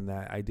protecting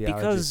that ideology.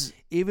 Because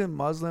even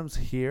Muslims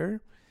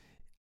here,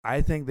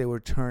 I think they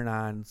would turn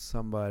on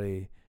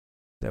somebody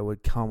that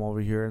would come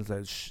over here and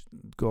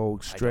go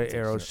straight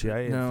arrow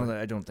Shiite. No,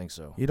 I don't think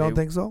so. You don't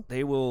think so?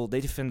 They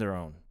defend their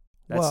own.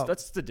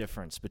 That's the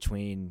difference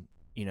between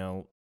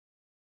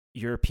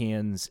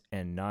Europeans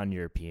and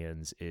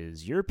non-Europeans.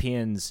 Is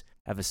Europeans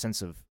have a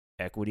sense of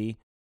equity,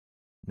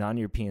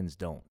 non-Europeans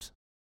don't.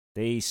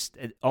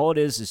 All it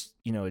is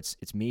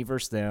it's me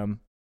versus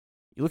them.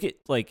 You look at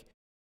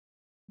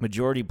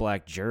majority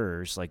black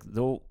jurors,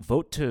 they'll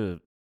vote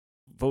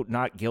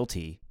not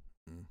guilty,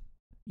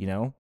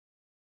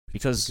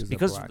 because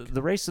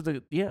the race of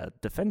the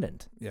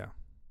defendant. Yeah,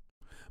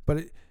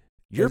 but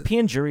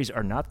European juries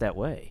are not that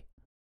way.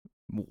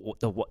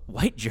 The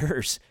white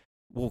jurors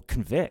will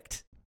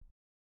convict.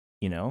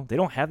 They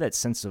don't have that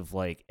sense of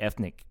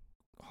ethnic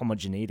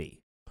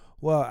homogeneity.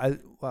 Well,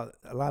 a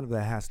lot of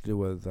that has to do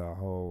with the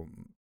whole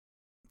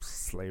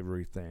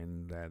slavery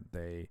thing that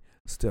they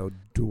still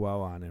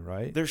dwell on it,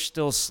 right? There's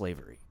still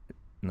slavery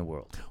in the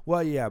world.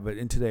 Well, yeah, but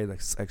in today,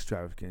 sex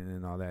trafficking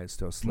and all that is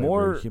still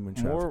slavery, human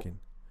trafficking.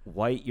 More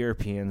white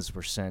Europeans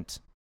were sent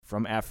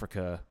from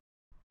Africa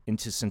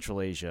into Central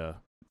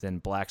Asia than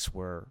blacks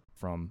were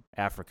from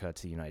Africa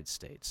to the United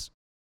States.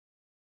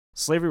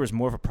 Slavery was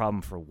more of a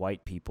problem for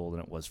white people than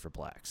it was for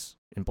blacks.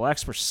 And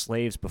blacks were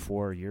slaves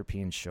before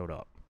Europeans showed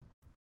up.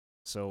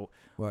 So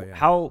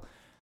how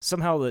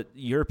somehow the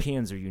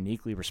Europeans are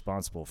uniquely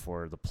responsible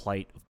for the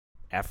plight of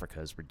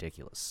Africa is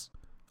ridiculous.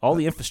 All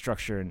the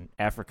infrastructure in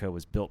Africa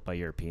was built by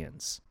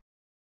Europeans.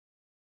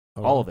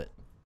 All of it.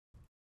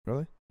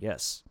 Really?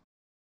 Yes.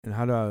 And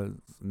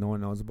no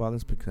one knows about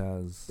this?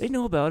 Because they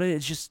know about it.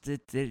 It's just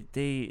that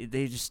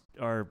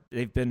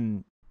they've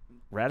been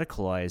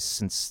radicalized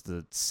since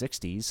the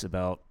 60s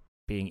about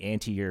being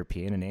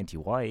anti-European and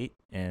anti-white,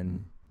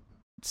 and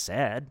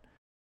sad.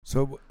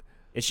 So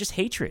it's just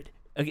hatred.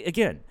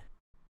 Again,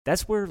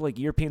 that's where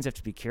Europeans have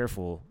to be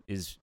careful,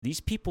 is these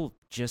people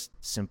just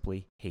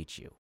simply hate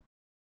you.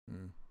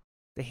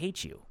 They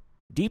hate you.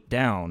 Deep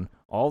down,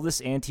 all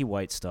this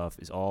anti-white stuff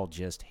is all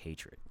just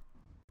hatred.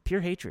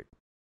 Pure hatred.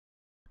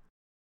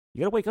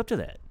 You got to wake up to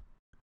that.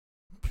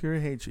 Pure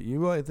hatred. You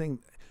really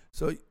think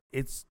so?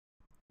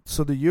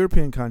 So the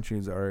European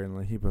countries are in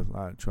a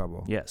lot of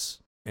trouble. Yes.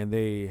 And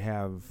they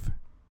have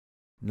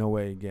no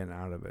way of getting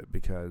out of it,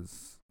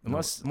 because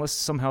unless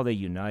somehow they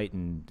unite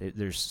and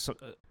there's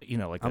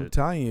I'm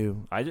telling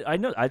you, I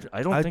know I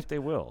don't think they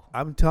will.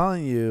 I'm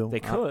telling you, they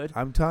could.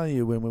 I'm telling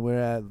you, when we were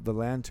at the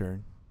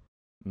Lantern,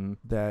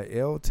 that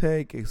it'll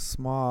take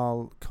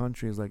small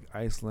countries like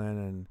Iceland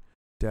and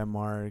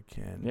Denmark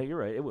and you're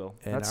right, it will,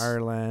 and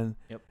Ireland.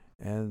 Yep.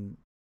 And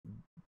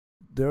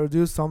they'll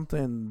do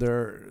something.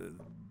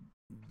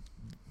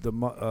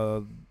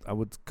 I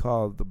would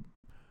call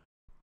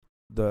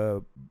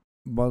the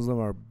Muslim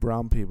or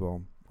brown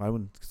people. I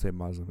wouldn't say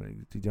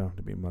Muslim. You don't have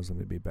to be Muslim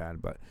to be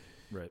bad, but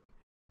Right.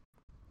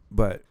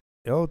 But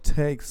it'll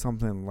take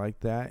something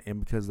like that, and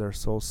because they're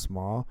so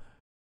small,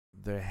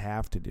 they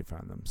have to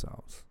defend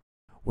themselves.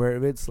 Where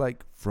if it's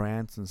like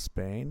France and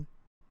Spain,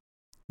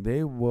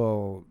 they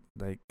will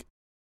like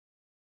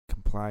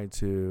comply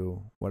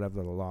to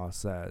whatever the law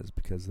says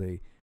because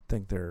they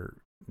think their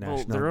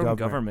national their own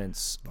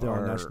government,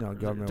 national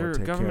government their will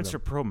take governments care are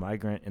of them.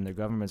 pro-migrant, and their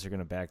governments are going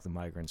to back the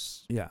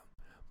migrants. Yeah,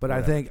 but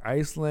Whatever. I think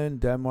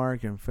Iceland,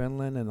 Denmark, and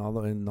Finland, and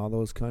all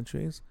those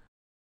countries,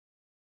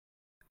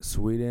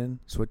 Sweden,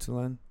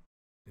 Switzerland.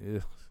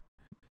 Ugh.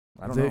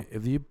 I don't know.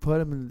 If you put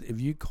them,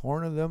 if you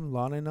corner them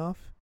long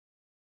enough,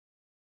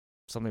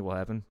 Something will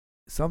happen.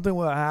 something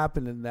will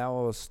happen, and that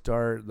will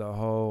start the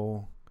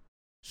whole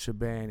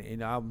shebang. You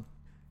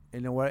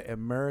know what?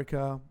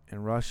 America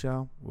and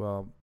Russia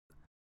will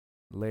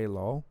lay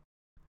low,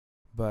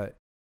 but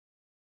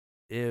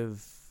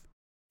if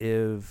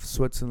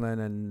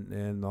Switzerland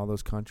and all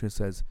those countries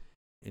says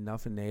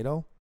enough in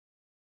NATO,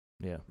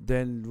 Yeah.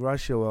 then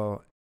Russia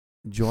will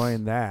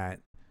join that,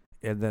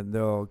 and then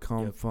they'll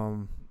come Yep.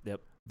 from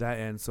Yep. that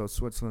end. So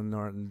Switzerland,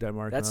 North, and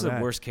Denmark. That's and all the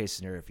that. worst case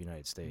scenario for the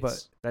United States.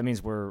 But- that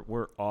means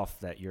we're off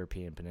that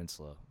European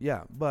peninsula.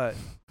 Yeah, but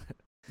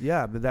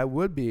but that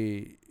would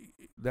be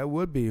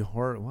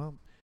horrible. Well,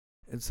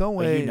 in some But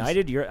ways,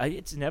 United Europe,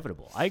 it's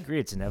inevitable. I agree,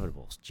 it's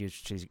inevitable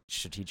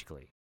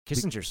strategically.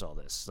 Kissinger saw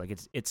this. Like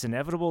it's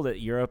inevitable that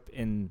Europe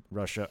and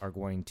Russia are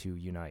going to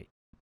unite.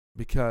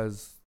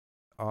 because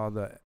all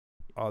the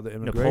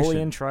immigration.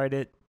 Napoleon tried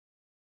it,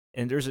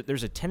 and there's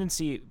a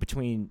tendency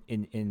between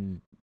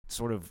in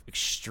sort of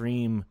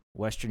extreme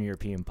Western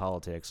European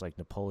politics, like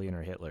Napoleon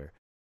or Hitler.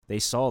 They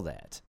saw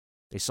that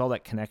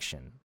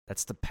connection.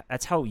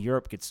 That's how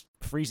Europe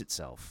frees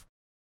itself.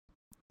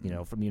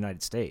 From the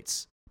United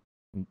States,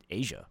 and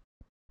Asia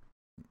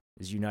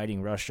is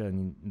uniting Russia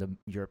and the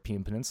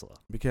European peninsula.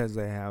 because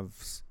they had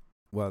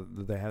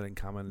in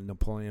common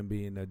Napoleon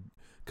being a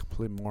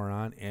complete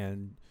moron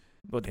and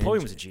But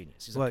Napoleon was a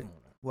genius. He's like,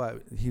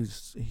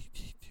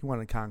 he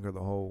wanted to conquer the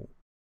whole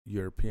he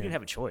European didn't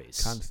have a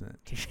choice. continent.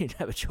 He didn't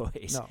have a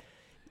choice. No,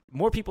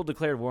 More people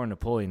declared war on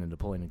Napoleon than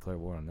Napoleon declared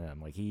war on them.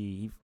 Like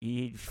he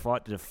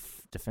fought to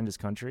defend his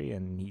country,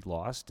 and he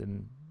lost,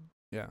 and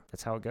yeah,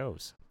 that's how it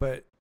goes.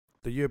 but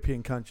the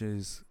European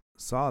countries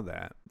saw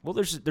that. Well,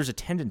 there's a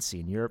tendency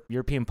in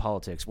European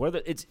politics where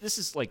this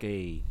is like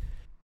a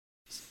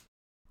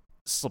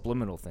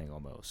subliminal thing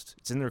almost.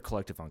 It's in their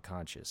collective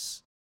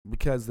unconscious.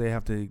 Because they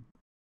have to,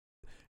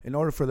 in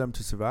order for them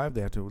to survive,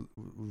 they have to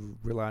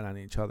rely on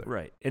each other.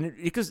 Right, and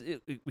we can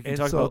And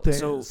talk so about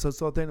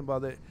the thing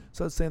about it.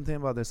 So the same thing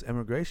about this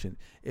immigration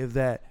is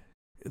that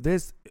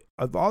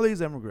of all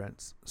these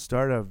immigrants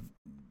start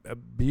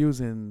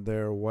abusing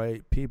their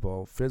white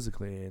people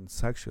physically and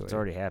sexually. it's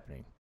already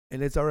happening.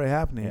 And it's already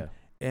happening. Yeah.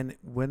 And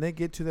when they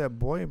get to that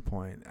boiling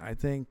point, I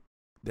think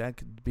that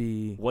could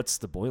be. What's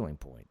the boiling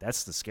point?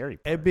 That's the scary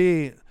part.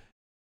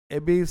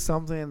 It'd be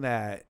something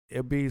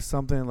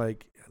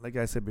like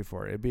I said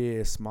before. It'd be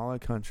a smaller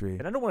country.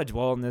 And I don't want to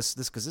dwell on this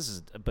because this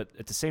is. But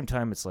at the same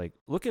time, it's like,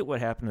 look at what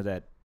happened to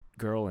that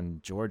girl in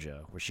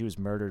Georgia where she was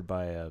murdered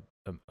by a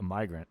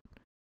migrant.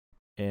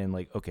 And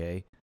like,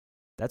 okay,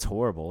 that's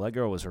horrible. That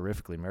girl was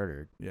horrifically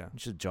murdered. Yeah.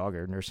 She's a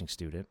jogger, nursing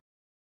student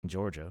in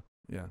Georgia.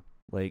 Yeah.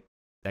 Like,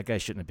 that guy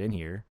shouldn't have been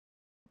here.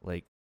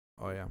 Like,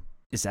 Oh yeah.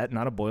 is that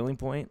not a boiling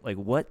point? Like,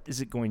 what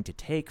is it going to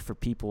take for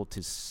people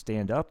to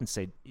stand up and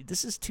say,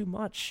 this is too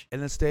much? In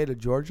the state of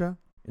Georgia,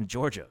 In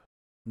Georgia.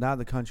 not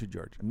the country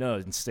Georgia. No,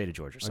 in the state of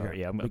Georgia. Sorry. Okay,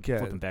 Yeah, I'm because-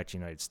 flipping back to the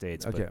United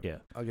States. Okay. But yeah.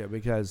 Okay,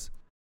 because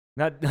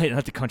Not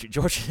the country.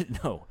 Georgia,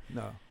 no.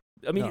 no.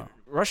 I mean, No.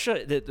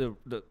 Russia,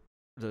 the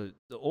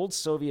old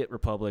Soviet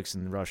republics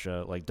in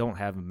Russia, like, don't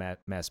have a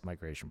mass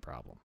migration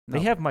problem. They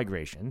No. have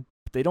migration,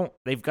 but they don't.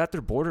 They've got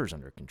their borders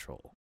under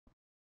control.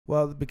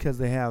 Well, because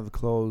they have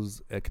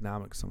closed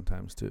economics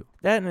sometimes too.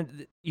 That,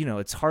 and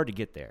it's hard to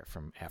get there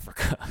from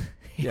Africa.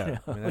 You Yeah, know,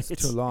 I mean, that's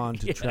it's- too long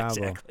to yeah, travel.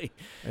 Exactly.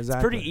 Exactly. It's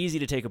pretty easy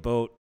to take a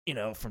boat,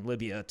 from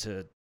Libya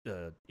to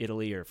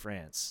Italy or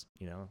France.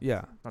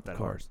 Yeah, Not that of hard.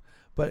 course.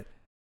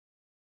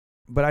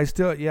 But I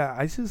still,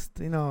 I just,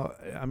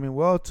 I mean,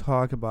 we'll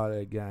talk about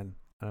it again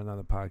on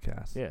another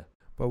podcast. Yeah.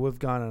 But we've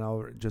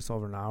gone just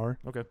over an hour.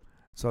 Okay.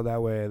 So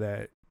that way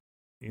that,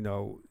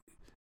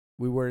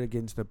 we were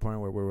getting to the point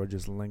where we were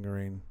just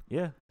lingering.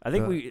 Yeah. I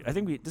think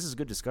we. This is a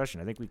good discussion.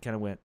 I think we kind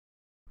of went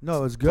No,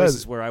 it was good.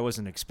 places where I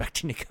wasn't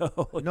expecting to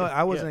go. No,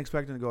 I wasn't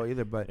expecting to go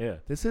either, but Yeah.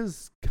 this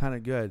is kind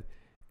of good.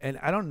 And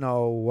I don't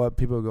know what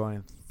people are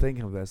going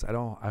thinking of this.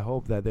 I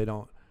hope that they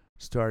don't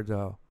start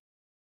to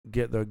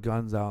get their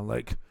guns out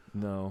like,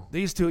 No.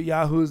 these two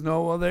yahoos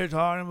know what they're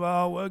talking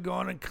about. We're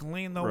going to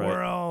clean the Right.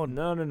 world.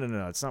 No.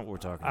 It's not what we're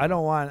talking I about.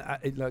 don't want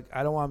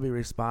I don't want to be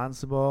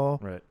responsible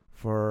Right.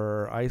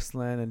 for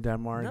Iceland and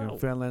Denmark No.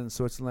 and Finland and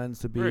Switzerland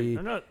to be Right.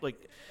 I'm not like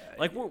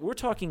we're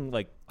talking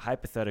like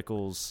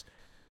hypotheticals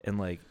and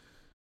like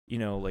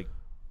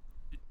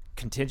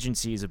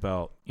contingencies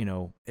about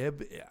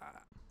It-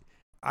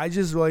 I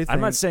just really think...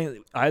 I'm not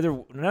saying neither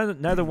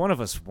one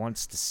of us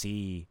wants to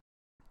see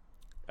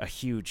a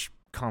huge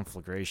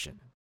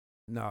conflagration.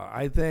 No,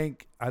 I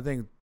think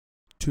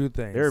two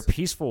things. There are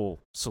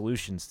peaceful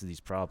solutions to these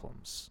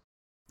problems.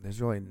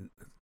 There's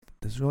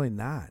really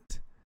not.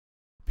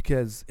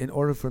 Because in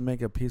order to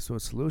make a peaceful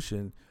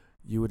solution,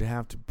 you would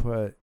have to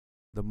put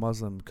the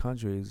Muslim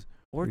countries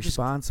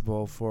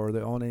responsible for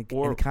their own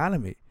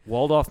economy.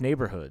 Walled off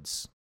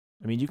neighborhoods.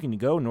 I mean, you can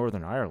go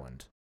Northern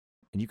Ireland,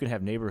 and you can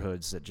have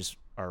neighborhoods that just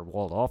are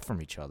walled off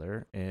from each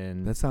other.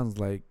 And that sounds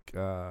like...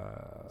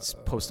 it's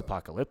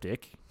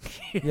post-apocalyptic.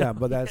 Yeah,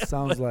 but that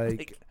sounds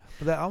like...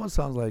 But that almost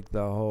sounds like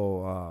the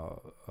whole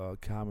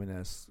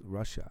communist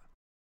Russia.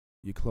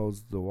 You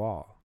closed the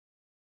wall.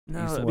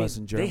 No, East and I West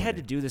mean, in Germany. they had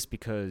to do this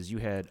because you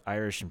had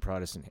Irish and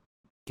Protestant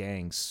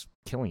gangs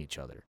killing each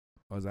other.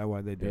 Oh, is that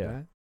why they did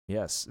that?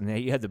 Yes, and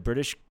you had the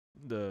British,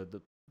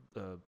 the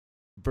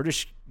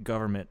British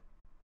government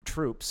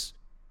troops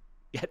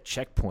at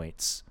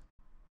checkpoints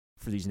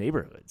for these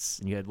neighborhoods,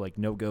 and you had like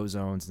no-go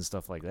zones and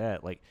stuff like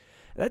that. Like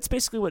that's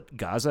basically what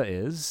Gaza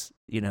is.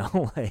 You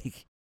know,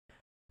 like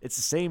it's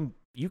the same.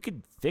 You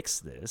could fix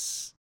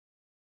this,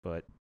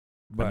 but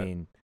I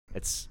mean,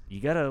 it's you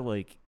gotta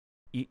like.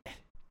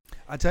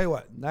 I'll tell you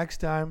what. Next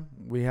time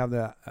we have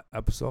that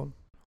episode,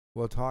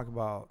 we'll talk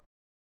about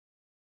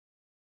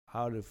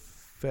how to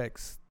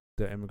fix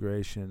the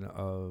immigration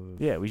of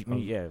we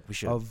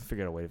should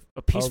figure out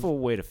a peaceful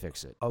way to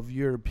fix it of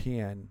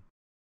European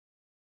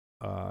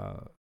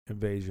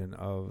invasion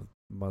of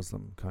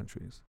Muslim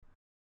countries.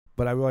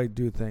 But I really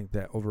do think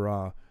that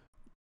overall,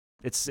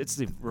 it's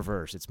the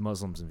reverse. It's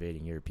Muslims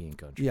invading European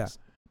countries. Yeah.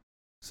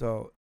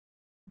 So,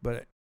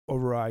 but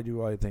overall, I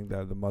do really think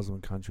that the Muslim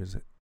countries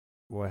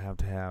will have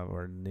to have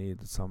or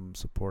need some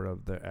support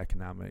of their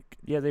economic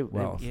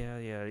wealth.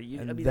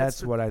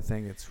 That's what I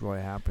think it's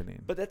really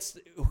happening. But that's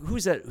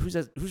who's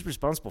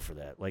responsible for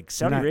that? Like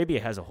Saudi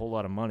Arabia has a whole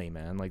lot of money,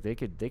 man. Like they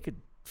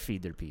could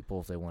feed their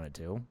people if they wanted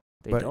to.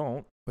 They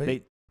don't.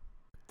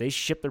 They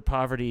ship their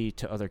poverty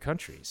to other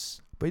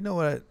countries. But you know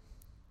what?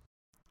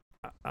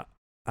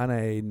 And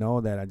I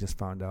know that I just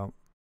found out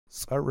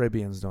Saudi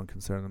Arabians don't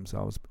consider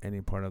themselves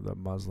any part of the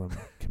Muslim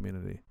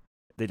community.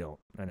 They don't.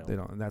 I know. They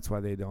don't, and that's why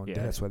they don't. Yeah.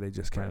 That's why they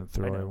just kind of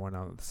throw everyone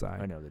out the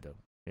side. I know they don't.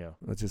 Yeah.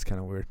 That's just kind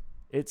of weird.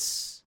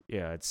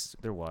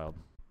 They're wild.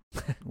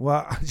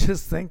 Well, I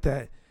just think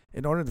that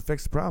in order to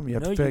fix the problem, you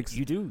have to fix.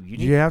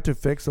 You have to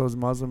fix those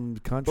Muslim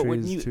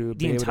countries to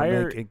be able to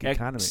make an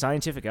economy.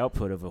 Scientific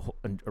output of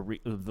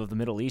the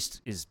Middle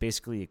East is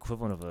basically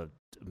equivalent of a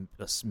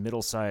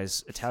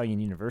middle-sized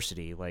Italian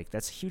university. Like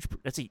that's huge.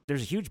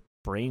 There's a huge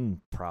brain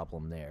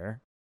problem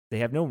there. They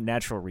have no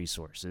natural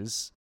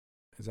resources.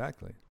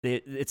 Exactly.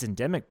 It's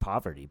endemic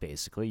poverty,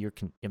 basically.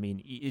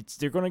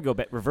 They're going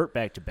to revert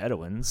back to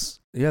Bedouins.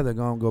 Yeah, they're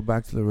going to go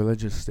back to the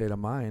religious state of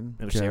mind,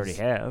 which they already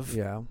have.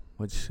 Yeah,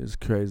 which is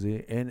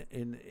crazy. And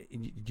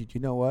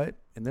you know what?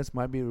 And this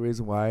might be the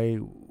reason why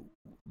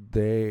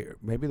they're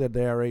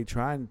already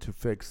trying to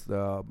fix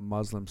the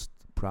Muslim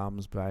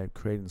problems by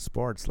creating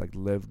sports like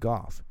Live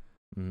Golf.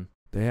 Mm.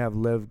 They have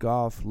Live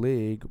Golf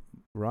League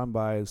run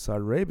by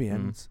Saudi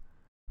Arabians.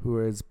 Who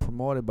is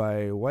promoted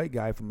by a white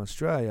guy from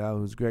Australia,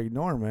 who's Greg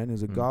Norman,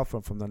 who's a golfer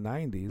from the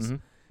 90s.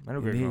 Mm-hmm. I know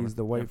Greg Norman. He's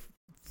the white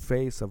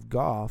face of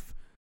golf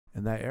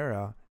in that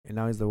era, and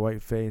now he's the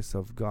white face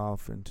of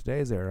golf in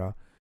today's era.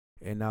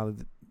 And now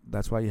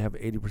that's why you have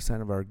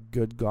 80% of our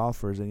good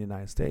golfers in the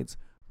United States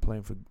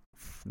playing for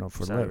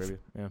LIV.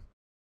 Yeah.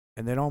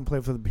 And they don't play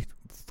for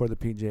the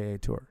PGA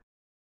Tour.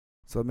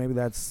 So maybe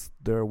that's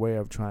their way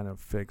of trying to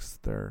fix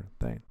their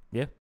thing.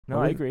 Yeah. No,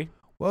 I agree.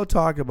 We'll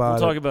talk about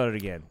it. We'll talk about it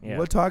again. Yeah.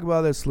 We'll talk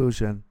about the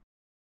solution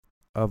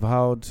of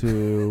how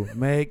to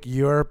make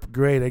Europe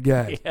great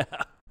again. Yeah.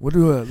 We'll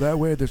do it that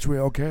way, this way.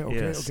 Okay.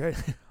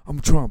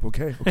 I'm Trump.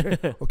 Okay.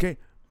 Okay.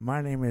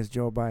 My name is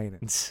Joe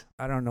Biden.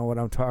 I don't know what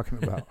I'm talking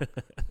about.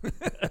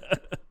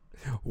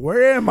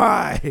 Where am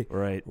I?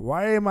 Right.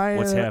 Why am I?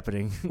 What's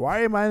happening?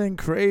 Why am I in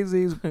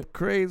crazy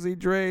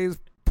Dre's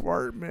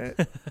apartment?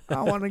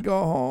 I want to go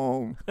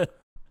home.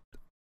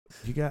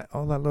 You got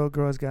all that little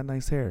girl's got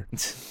nice hair.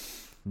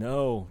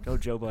 No,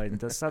 Joe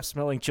Biden. Stop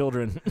smelling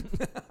children.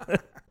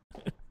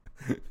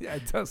 Yeah,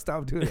 don't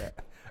stop doing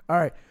that. All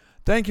right.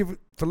 Thank you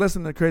for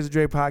listening to the Crazy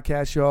Dre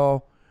podcast,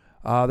 y'all.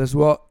 This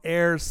will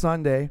air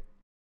Sunday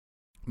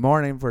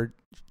morning for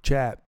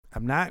chat.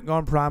 I'm not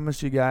going to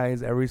promise you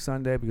guys every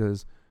Sunday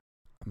because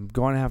I'm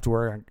going to have to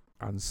work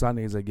on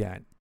Sundays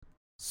again,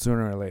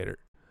 sooner or later.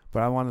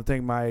 But I want to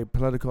thank my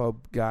political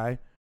guy,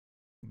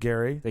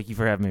 Gary. Thank you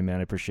for having me, man.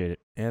 I appreciate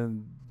it.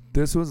 And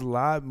this was a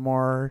lot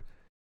more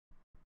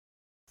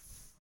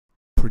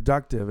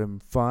productive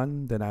and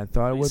fun than I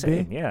thought it would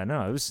be. Yeah,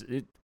 no, this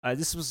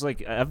was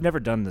like I've never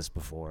done this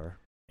before,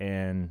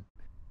 and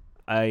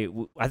I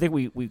think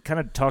we kind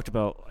of talked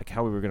about like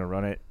how we were gonna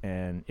run it,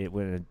 and it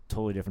went in a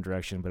totally different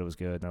direction, but it was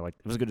good. And it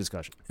was a good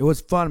discussion. It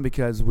was fun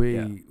because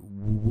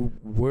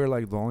we're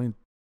like the only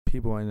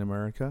people in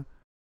America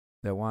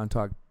that want to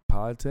talk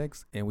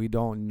politics, and we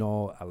don't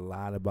know a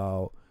lot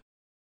about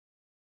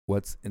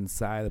what's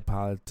inside the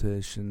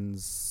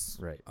politicians.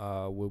 Right.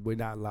 We're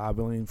not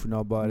lobbying for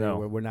nobody. No.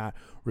 We're not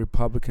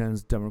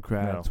Republicans,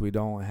 Democrats. No. We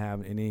don't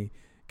have any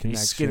connection.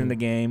 He's skin in the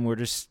game. We're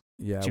just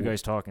Yeah, two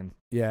guys talking.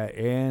 Yeah,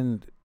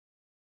 and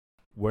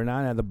we're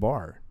not at the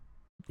bar.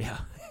 Yeah.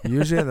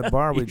 Usually at the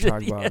bar we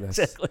talk about this.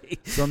 Exactly.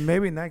 So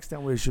maybe next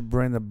time we should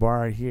bring the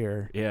bar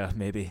here. Yeah,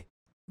 maybe.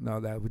 No,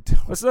 that would.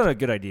 That's not a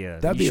good idea.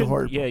 That'd be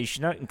horrible. Yeah, you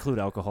should not include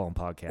alcohol in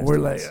podcasts. We're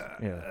like,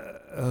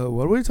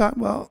 what are we talking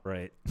about?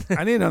 Right.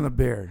 I need another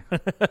beer.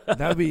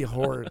 That'd be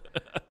horrible.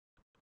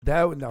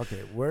 That would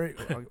okay.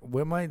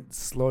 We might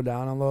slow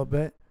down a little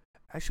bit.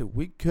 Actually,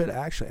 we could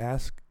actually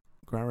ask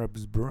Grand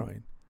Rapids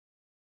Brewing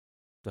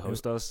To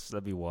host us,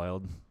 that'd be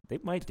wild. They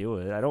might do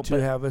it. I don't.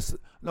 to have us.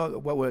 No,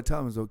 what we're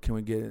telling them is, can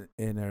we get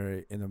in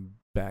a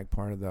back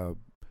part of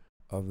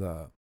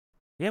the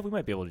Yeah, we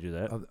might be able to do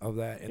that. of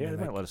that? And Yeah, then,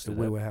 they might let us do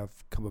we that. would have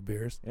a couple of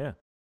beers. Yeah.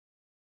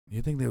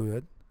 You think they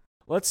would?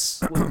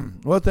 Let's.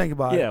 We'll think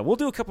about it. Yeah, we'll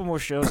do a couple more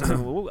shows, and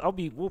then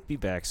we'll be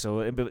back.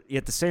 So, but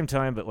at the same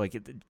time, but like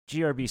the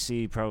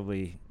GRBC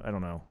probably. I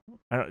don't know.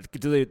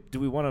 Do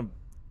we want to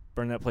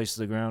burn that place to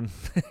the ground?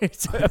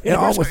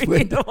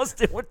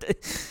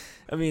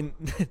 I mean,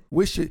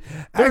 We should.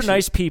 they're Actually,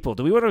 nice people.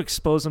 Do we want to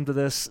expose them to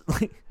this?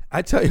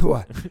 I tell you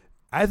what.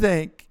 I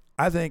think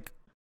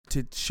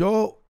to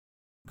show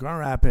Grand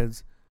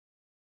Rapids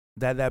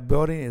that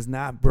building is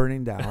not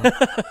burning down,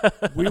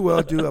 we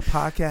will do a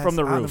podcast From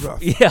the on roof. The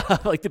roof. Yeah,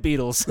 like the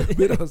Beatles.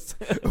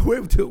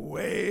 We do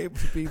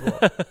wave to people.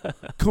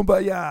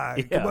 Kumbaya,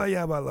 Yeah.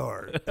 kumbaya, my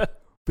lord.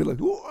 Be like,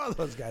 who are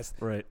those guys?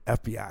 Right.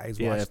 FBI is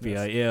Yeah, watching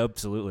FBI. this. Yeah,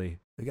 absolutely.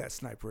 They got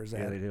snipers. Yeah,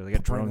 at they do. They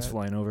got pointing drones at-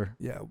 flying over.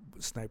 Yeah,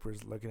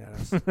 snipers looking at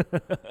us.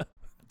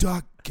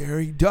 Duck,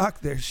 Gary, duck.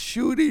 They're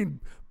shooting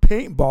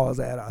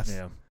paintballs at us.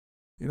 Yeah.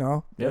 You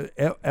know? Yep.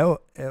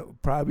 It'll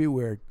probably be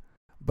weird.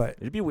 But,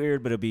 It'd be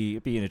weird, but it'd be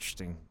an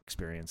interesting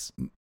experience.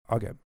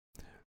 okay.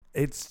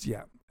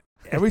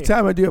 Every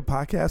time I do a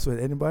podcast with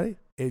anybody,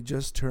 it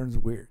just turns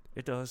weird.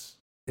 It does.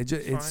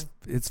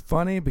 It's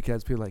funny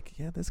because people are like,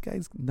 yeah, this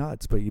guy's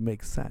nuts, but he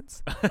makes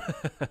sense.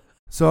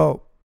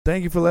 So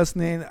thank you for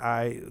listening.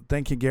 I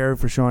thank you, Gary,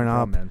 for showing Oh,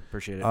 up. man.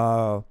 Appreciate it.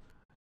 I'm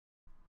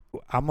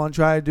gonna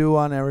try to do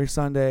one every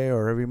Sunday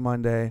or every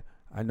Monday.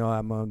 I know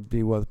I'm gonna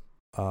be with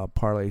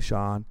Parlay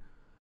Sean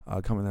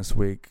coming this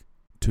week,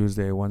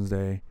 Tuesday,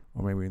 Wednesday,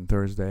 or maybe even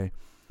Thursday.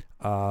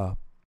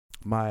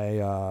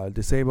 My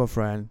disabled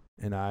friend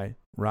and I,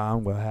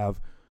 Ron, will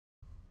have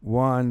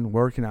one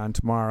working on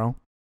tomorrow.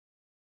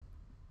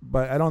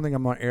 But I don't think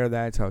I'm going to air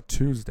that until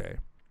Tuesday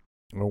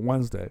or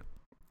Wednesday.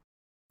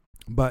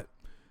 But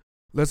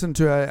listen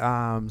to it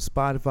on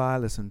Spotify,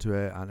 listen to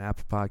it on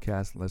Apple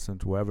Podcasts, listen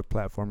to wherever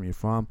platform you're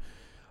from.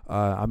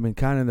 I'm in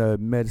kind of the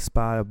mid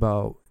spot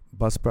about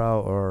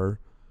Buzzsprout or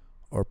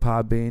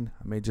Podbean.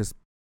 I may just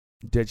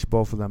ditch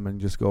both of them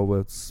and just go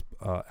with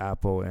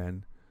Apple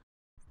and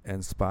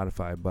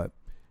Spotify. But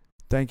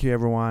thank you,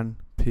 everyone.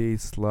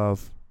 Peace,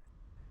 love,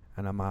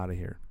 and I'm out of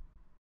here.